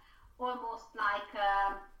culture, almost like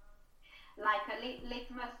a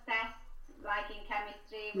litmus test, like in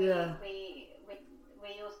chemistry.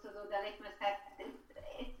 We used to do the litmus test.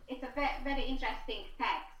 It's a very interesting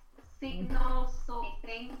text. Signals so many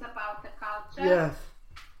things about the culture. Yes.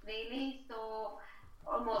 Really, so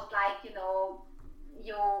almost like,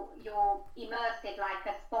 you immerse it like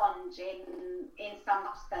a sponge in some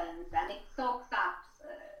substance, and it soaks up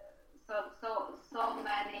so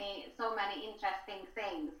many interesting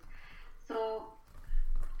things. So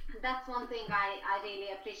that's one thing I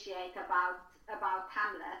really appreciate about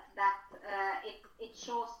Hamlet, that it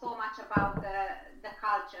shows so much about the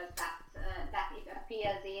cultures that it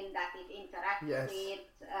appears in, that it interacts with.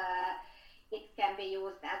 It can be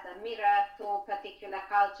used as a mirror to particular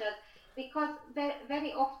cultures, because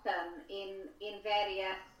very often in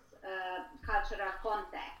various cultural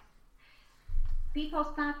contexts, people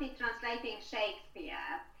started translating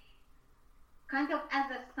Shakespeare kind of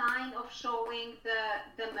as a sign of showing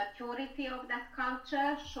the maturity of that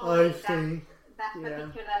culture, showing that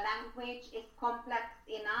particular language is complex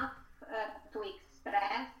enough to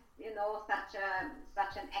express,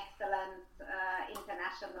 such an excellent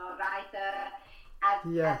international writer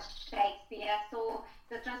as Shakespeare. So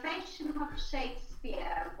the translation of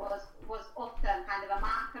Shakespeare was often kind of a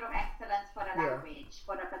marker of excellence for a language,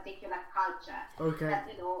 for a particular culture. Okay. That,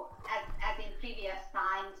 as in previous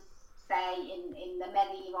times, say in the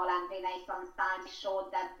medieval and Renaissance times,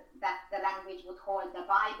 showed that the language would hold the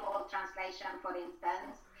Bible translation, for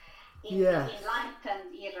instance. In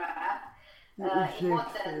Enlightened era, in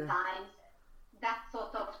modern times, that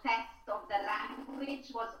sort of test of the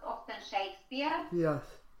language was often Shakespeare. Yes.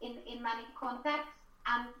 In many contexts,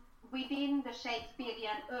 and within the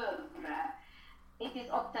Shakespearean oeuvre, it is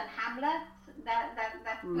often Hamlet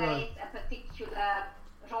that plays a particular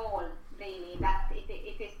role, really, that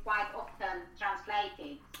it is quite often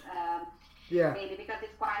translated, really, because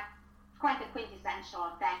it's quite a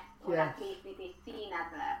quintessential text, or at least it is seen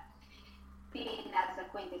as a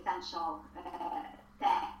quintessential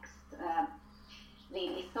text,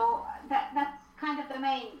 really. So that's kind of the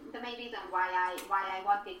main reason why I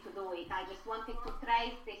wanted to do it. I just wanted to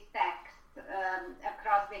trace this text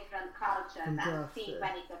across different cultures and see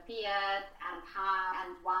when it appeared, and how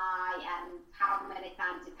and why, and how many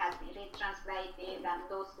times it has been retranslated, and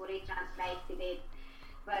those who retranslated it,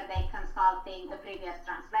 were they consulting the previous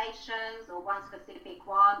translations or one specific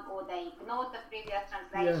one, or they ignored the previous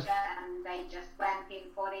translation and they just went in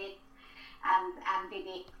for it and did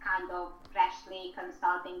it kind of rashly,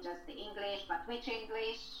 consulting just the English, but which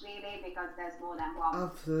English, really, because there's more than one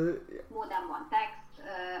text,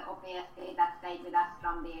 obviously, that stayed with us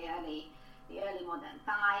from the early modern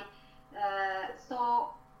time.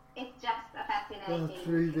 So it's just a fascinating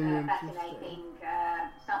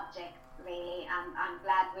subject, really, and I'm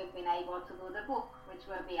glad we've been able to do the book, which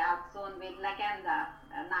will be out soon with Legenda,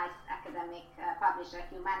 a nice academic publisher,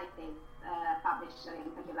 humanities publisher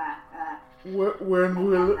in particular. When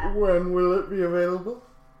will it be available?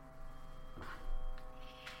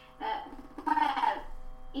 Well,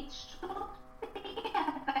 it should be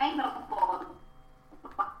available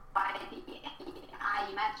by I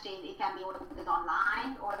imagine it can be ordered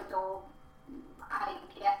online, although I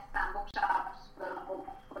guess some bookshops will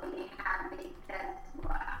hopefully have it as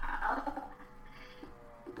well.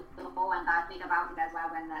 And I'll think about it as well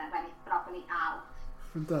when it's properly out.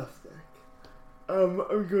 Fantastic. I'm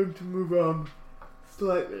going to move on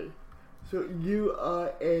slightly. So you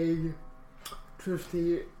are a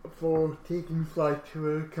trustee for Taking Flight,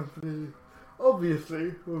 to a company,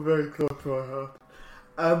 obviously, we're very close to our heart,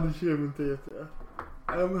 and the Sherman Theatre.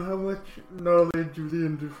 How much knowledge of the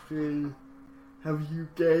industry have you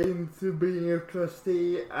gained through being a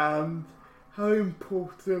trustee, and how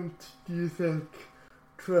important do you think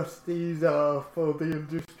trustees are for the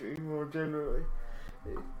industry more generally?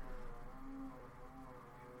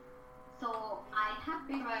 So I have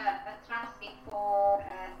been a trustee for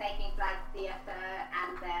Taking Flight Theatre,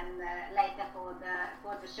 and then later for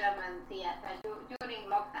the Sherman Theatre during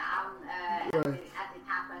lockdown, as it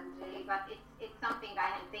happened really. But it's something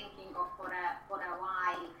I am thinking of for a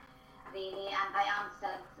while really, and I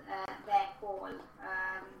answered their call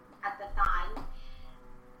at the time.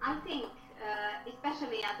 I think,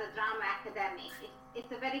 especially as a drama academic,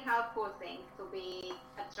 it's a very helpful thing to be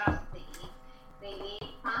a trustee. Really,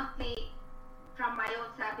 partly from my own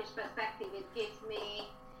selfish perspective, it gives me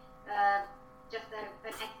just an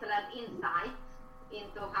excellent insight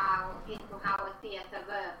into how a theatre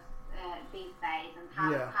works these days, and how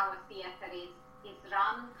a theatre is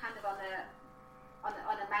run, kind of on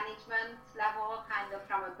a management level, kind of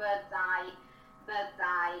from a bird's eye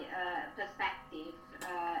perspective,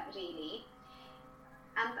 really.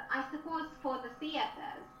 And I suppose for the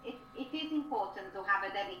theatres, it is important to have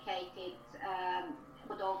a dedicated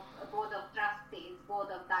board of trustees,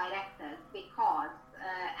 board of directors, because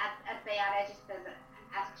as they are registered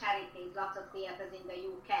as charities, lots of theatres in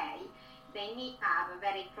the UK, they need to have a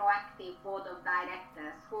very proactive board of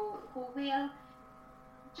directors who will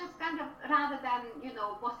just kind of, rather than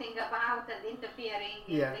bossing about and interfering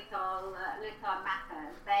in little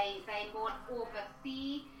matters, they more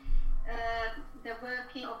oversee the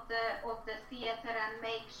working of the theatre and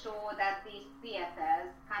make sure that these theatres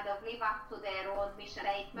kind of live up to their own mission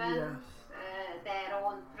statements, their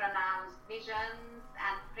own pronounced visions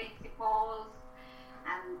and principles.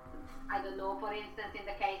 And I don't know, for instance, in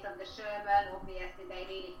the case of the Sherman, obviously they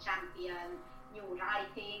really champion new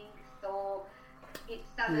writing. So if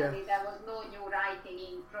suddenly there was no new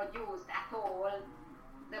writing produced at all,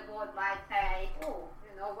 the board might say,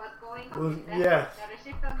 what's going on? There a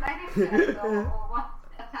shift of direction, or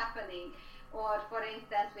what's happening? Or for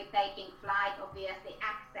instance, with Taking Flight, obviously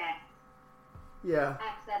access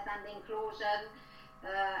and inclusion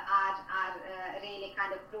are really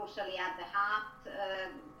kind of crucially at the heart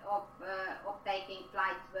of Taking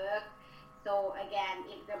Flight's work. So again,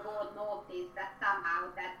 if the board noticed that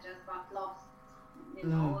somehow that just got lost,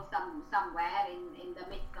 somewhere in the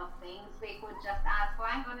midst of things, we could just ask,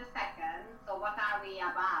 hang on a second, so what are we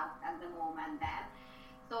about at the moment then?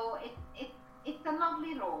 So it's a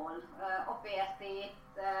lovely role. Obviously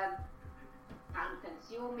it's time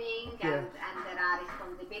consuming, and there are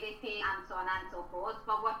responsibilities and so on and so forth,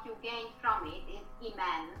 but what you gain from it is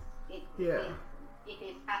immense. It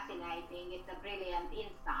is fascinating, it's a brilliant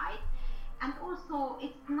insight, and also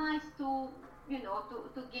it's nice to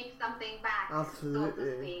to give something back, so to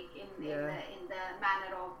speak, in the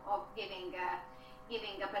manner of giving a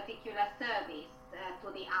particular service to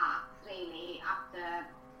the arts, really, after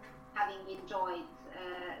having enjoyed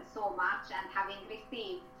so much and having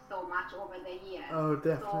received so much over the years. Oh,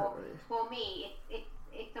 definitely. So for me,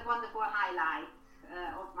 it's a wonderful highlight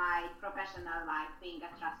of my professional life, being a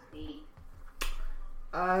trustee.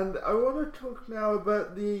 And I want to talk now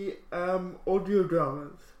about the audio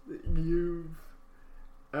dramas that you've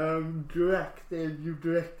directed. You've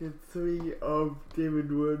directed 3 of David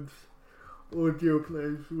Wood's audio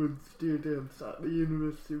plays with students at the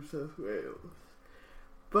University of South Wales.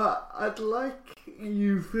 But I'd like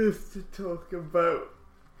you first to talk about,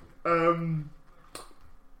 I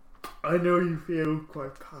know you feel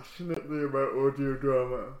quite passionately about audio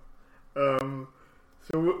drama.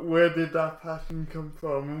 So where did that passion come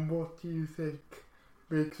from, and what do you think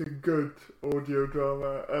makes a good audio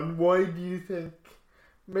drama, and why do you think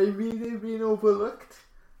maybe they've been overlooked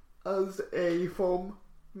as a form,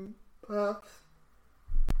 perhaps?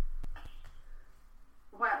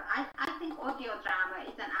 Well, I think audio drama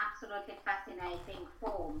is an absolutely fascinating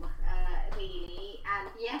form, really, and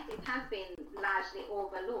yes, it has been largely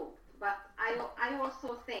overlooked, but I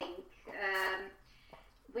also think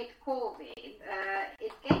with COVID,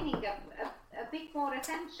 it's gaining a bit more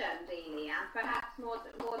attention, really, and perhaps more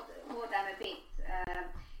than a bit,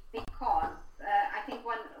 because I think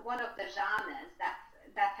one of the genres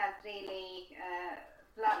that has really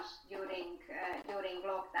flourished during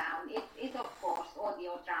lockdown is of course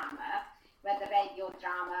audio drama, whether radio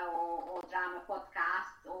drama or drama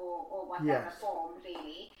podcasts or whatever form,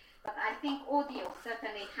 really. But I think audio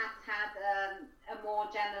certainly has had a more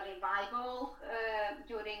general revival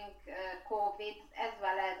during COVID, as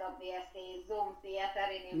well as obviously Zoom theatre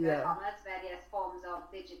in inverted commas, various forms of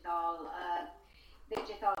digital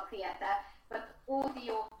theatre, but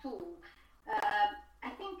audio too.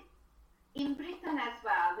 I think in Britain as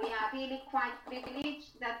well, we are really quite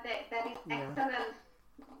privileged that there is excellent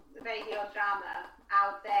radio drama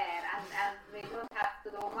out there, and we don't have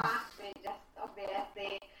to do much. We just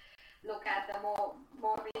obviously look at the more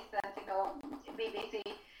recent, BBC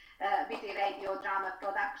busy radio drama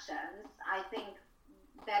productions, I think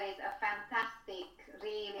there is a fantastic,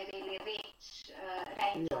 really, really rich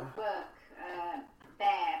range of work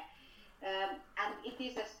there. And it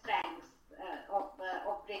is a strength of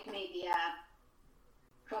Brit Media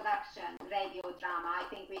production, radio drama. I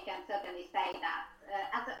think we can certainly say that.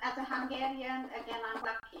 As a Hungarian, again, I'm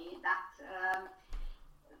lucky that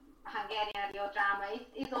Hungarian radio drama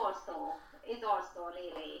is also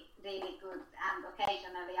really, really good. And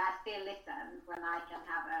occasionally I still listen when I can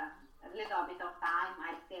have a little bit of time.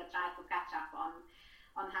 I still try to catch up on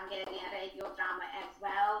Hungarian radio drama as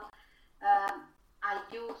well. I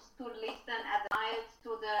used to listen as a child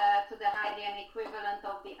to the Hungarian equivalent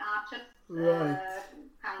of the Archers,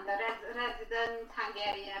 kind of resident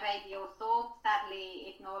Hungarian radio soap.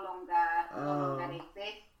 Sadly, it no longer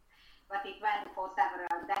exists, but it went for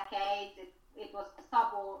several decades. It was the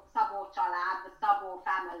Szabó Család, the Szabó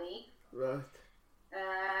family. Right.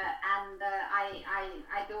 And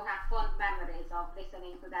I do have fond memories of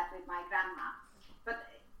listening to that with my grandma. But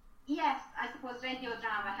yes, I suppose radio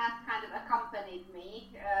drama has kind of accompanied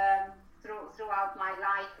me throughout my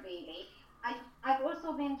life, really. I've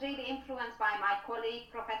also been really influenced by my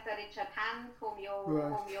colleague, Professor Richard Hand, whom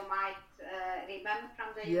you might remember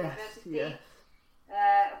from the university,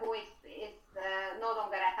 who is no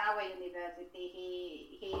longer at our university.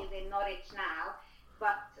 He is in Norwich now,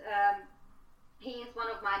 but he is one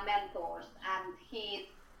of my mentors, and he is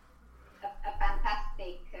a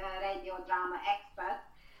fantastic radio drama expert.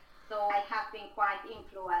 So I have been quite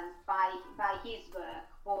influenced by his work,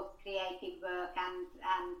 both creative work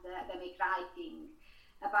and academic writing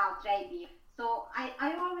about radio. So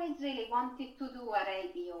I always really wanted to do a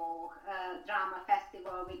radio drama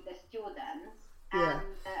festival with the students.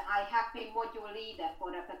 And I have been module leader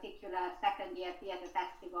for a particular second year theatre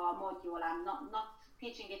festival module. I'm not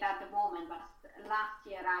teaching it at the moment, but last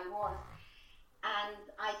year I was. And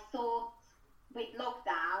I thought, with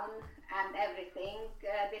lockdown and everything,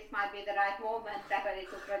 this might be the right moment actually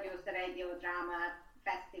to produce the radio drama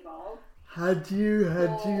festival. Had you?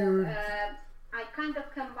 I kind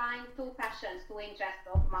of combined two passions, two interests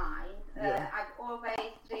of mine. I've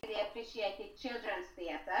always really appreciated children's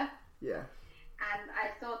theatre. Yeah. And I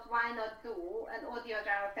thought, why not do an audio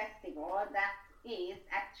drama festival that is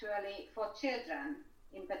actually for children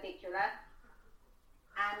in particular.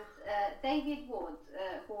 And David Wood,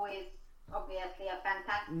 who is obviously a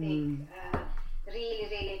fantastic, really,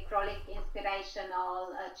 really prolific,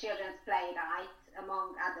 inspirational children's playwright,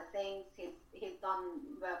 among other things. He's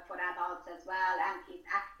done work for adults as well, and he's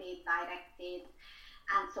acted, directed,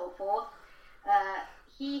 and so forth.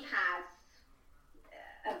 He has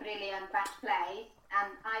a brilliant back plays,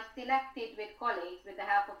 and I selected with the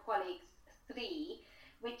help of colleagues, 3,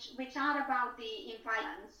 which are about the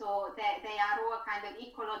environment. So they are all kind of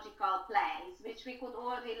ecological plays, which we could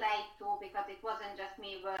all relate to, because it wasn't just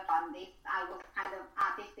me working on this. I was kind of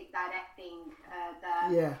artistic directing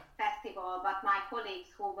the festival, but my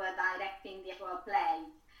colleagues who were directing the actual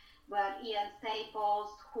plays were Ian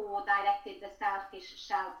Staples, who directed The Selfish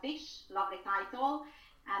Shellfish, lovely title,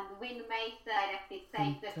 and Win Mason directed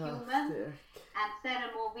Save the Human, and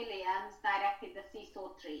Sarah Moore Williams directed The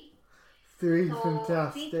Seesaw Tree. These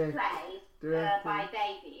plays by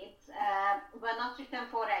David were not written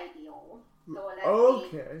for radio, so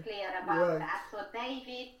let's be clear about that. So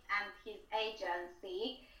David and his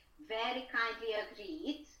agency very kindly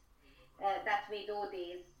agreed that we do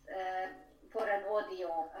this for an audio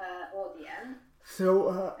audience. So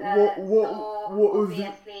what was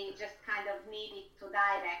obviously just kind of needed to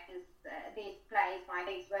direct these plays. My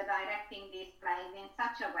colleagues were directing these plays in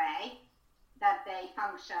such a way that they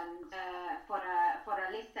functioned for a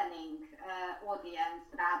listening audience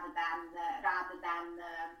rather than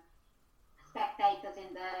spectators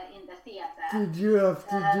in the theatre. Did you have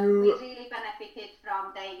to do? We really benefited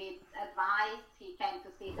from David's advice. He came to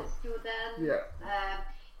see the students.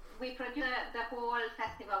 We produced the whole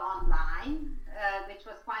festival online, which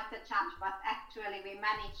was quite a challenge, but actually we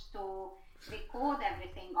managed to record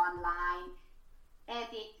everything online,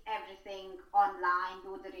 edit everything online,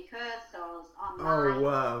 do the rehearsals online. Oh,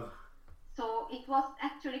 wow. So it was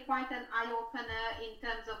actually quite an eye-opener in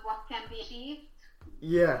terms of what can be achieved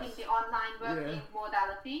in the online working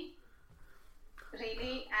modality,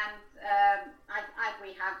 really, and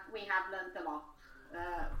we have learned a lot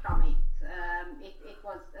from it. It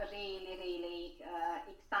was a really, really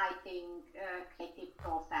exciting creative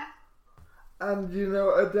process. And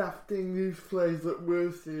adapting these plays that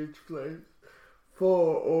were stage plays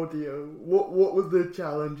for audio, what were the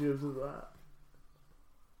challenges of that?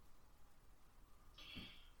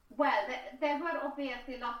 Well, there were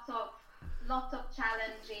obviously lots lots of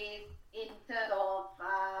challenges in terms of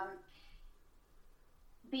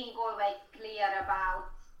being always clear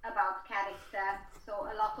about character.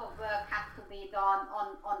 So a lot of work had to be done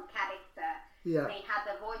on character. Yeah. They had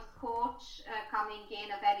a voice coach coming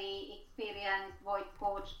in, a very experienced voice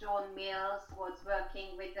coach, John Mills, was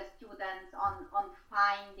working with the students on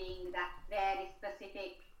finding that very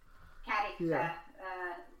specific character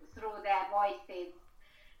through their voices,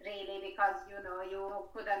 really, because you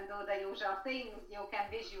couldn't do the usual things you can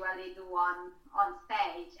visually do on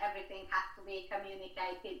stage. Everything had to be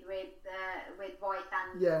communicated with voice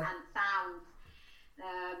and sound.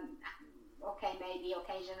 Okay, maybe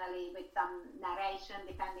occasionally with some narration,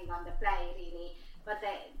 depending on the play, really. But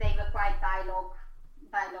they were quite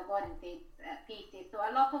dialogue-oriented pieces. So a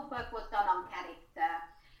lot of work was done on character.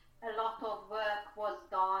 A lot of work was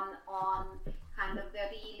done on kind of the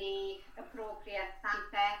really appropriate sound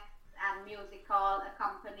effects and musical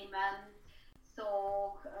accompaniment.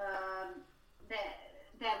 So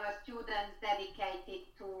there were students dedicated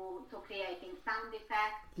to creating sound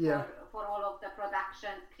effects for all of the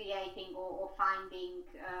productions, creating or finding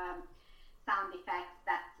sound effects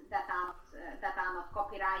that are not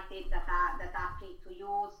copyrighted, that are free to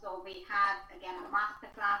use. So we had again a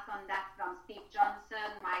masterclass on that from Steve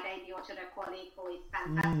Johnson, my Radio Cura colleague, who is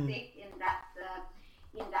fantastic in that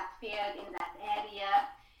field, in that area.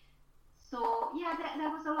 So yeah,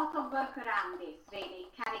 there was a lot of work around this, really,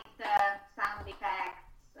 character, sound effects.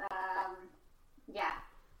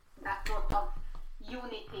 That sort of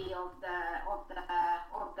unity of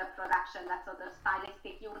the production, that sort of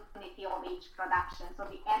stylistic unity of each production. So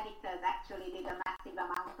the editors actually did a massive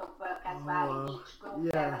amount of work as well in each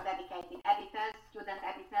group. There were dedicated editors, student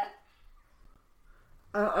editors.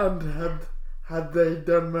 And had they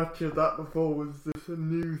done much of that before? Was this a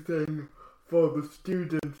new thing for the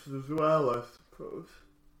students as well, I suppose?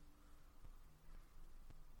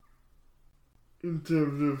 In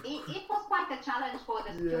terms of... It was quite a challenge for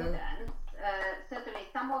the students. Certainly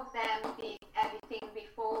some of them did editing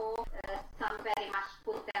before, some very much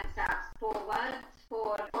put themselves forward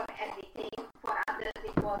for editing. For others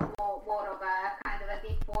it was more of a kind of a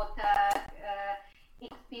deep water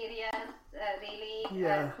experience, really.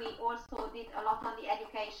 We also did a lot on the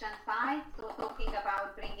education side, so talking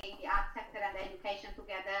about bringing the art sector and the education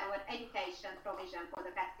together. Our education provision for the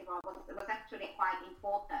festival was actually quite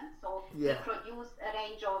important. So we produced a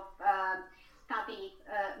range of study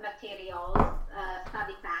materials,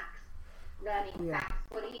 study packs, learning packs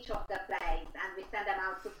for each of the plays, and we send them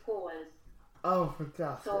out to schools. Oh,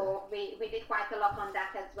 fantastic. So we did quite a lot on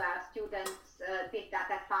that as well. Students did that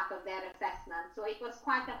as part of their assessment. So it was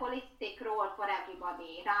quite a holistic role for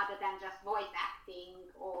everybody, rather than just voice acting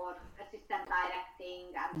or assistant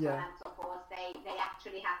directing and so on and so forth. They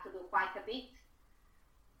actually had to do quite a bit.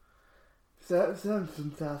 That sounds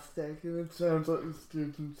fantastic, and it sounds like the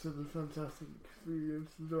students had a fantastic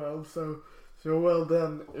experience as well. So well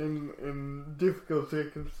done in difficult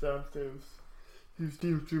circumstances. You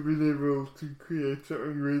seem to have been able to create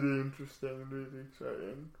something really interesting and really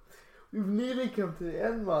exciting. We've nearly come to the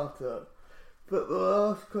end, Marta, but the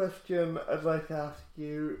last question I'd like to ask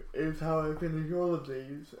you is how I finish all of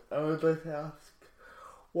these, and I'd like to ask,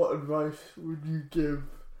 what advice would you give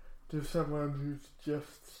to someone who's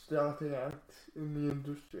just starting out in the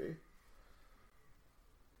industry?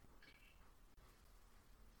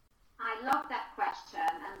 I love that question,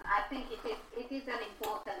 and I think it is an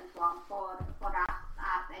important one for us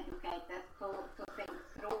as educators to think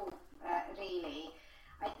through, really.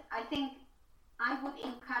 I think I would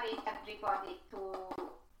encourage everybody to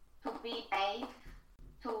be brave,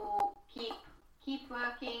 to keep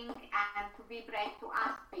working, and to be brave to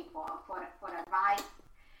ask people for advice,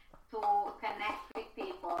 to connect with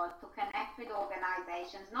people, to connect with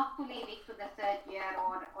organizations, not to leave it to the third year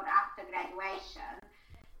or after graduation.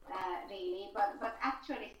 Really, but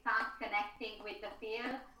actually start connecting with the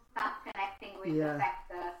field, start connecting with the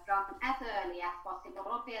sector from as early as possible.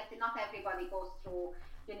 Obviously, not everybody goes through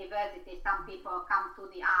university. Some people come to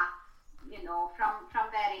the arts, from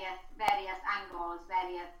various angles,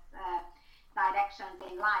 various directions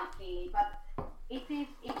in life, really. But it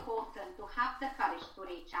is important to have the courage to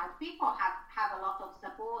reach out. People have a lot of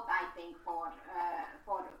support, I think, for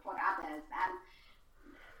others, and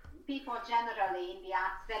people generally in the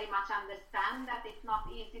arts very much understand that it's not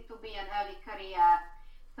easy to be an early career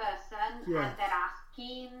person, and there are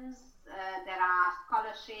schemes, there are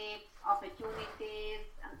scholarships, opportunities,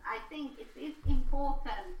 and I think it is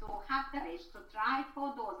important to have the courage to try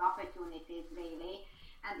for those opportunities, really.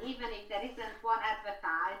 And even if there isn't one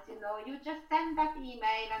advertised, you just send that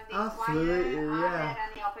email and inquire, are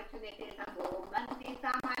there any opportunities at the moment? These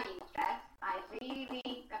are my interests.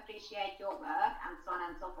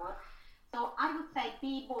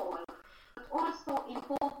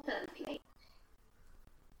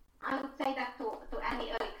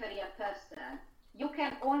 garden, you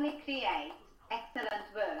can only create excellent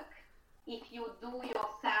work if you do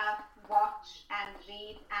yourself watch and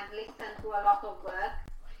read and listen to a lot of work.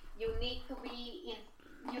 You need to be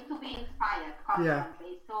inspired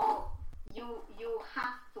constantly. So you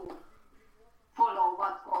have to follow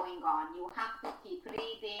what's going on. You have to keep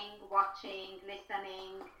reading, watching,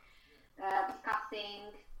 listening,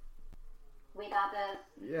 discussing with others,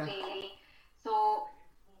 really. So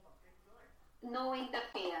knowing the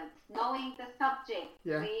field, knowing the subject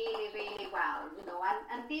really, really well,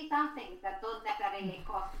 and these are things that don't necessarily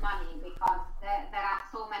cost money, because there are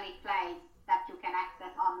so many plays that you can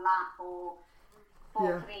access online for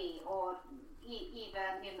free, or even,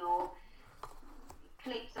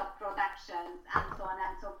 clips of productions and so on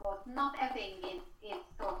and so forth. Not everything is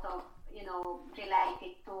sort of,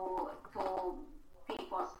 related to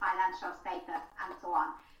people's financial status and so on.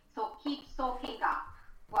 So keep soaking up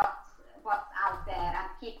what's out there and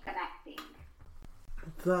keep connecting.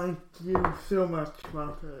 Thank you so much,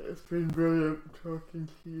 Marta. It's been brilliant talking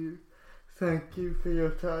to you. Thank you for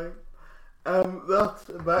your time. That's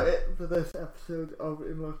about it for this episode of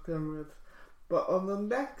In Lockdown With. But on the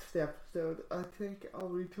next episode, I think I'll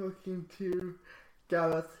be talking to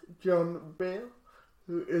Gareth John Bale,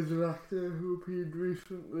 who is an actor who appeared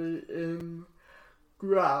recently in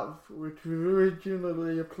Grav, which was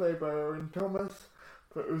originally a play by Owen Thomas,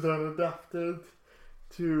 but was then adapted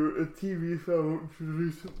to a TV film which was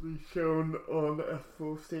recently shown on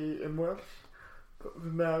F4C in Welsh. But for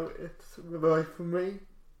now, it's goodbye from me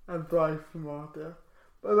and bye from Marta.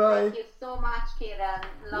 Bye bye. Thank you so much, Kieran.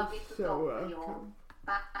 Lovely to talk to you.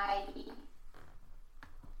 Bye.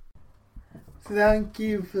 Thank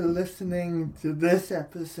you for listening to this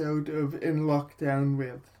episode of In Lockdown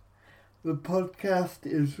With. The podcast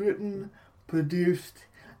is written, produced,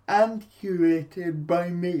 and curated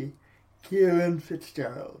by me, Kieran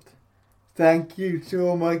Fitzgerald. Thank you to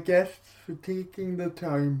all my guests for taking the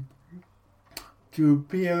time to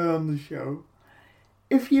appear on the show.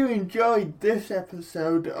 If you enjoyed this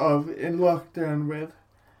episode of In Lockdown With,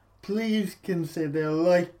 please consider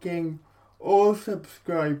liking or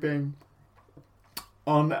subscribing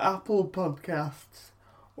on Apple Podcasts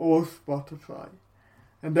or Spotify.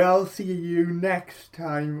 And I'll see you next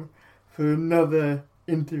time for another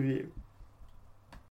interview.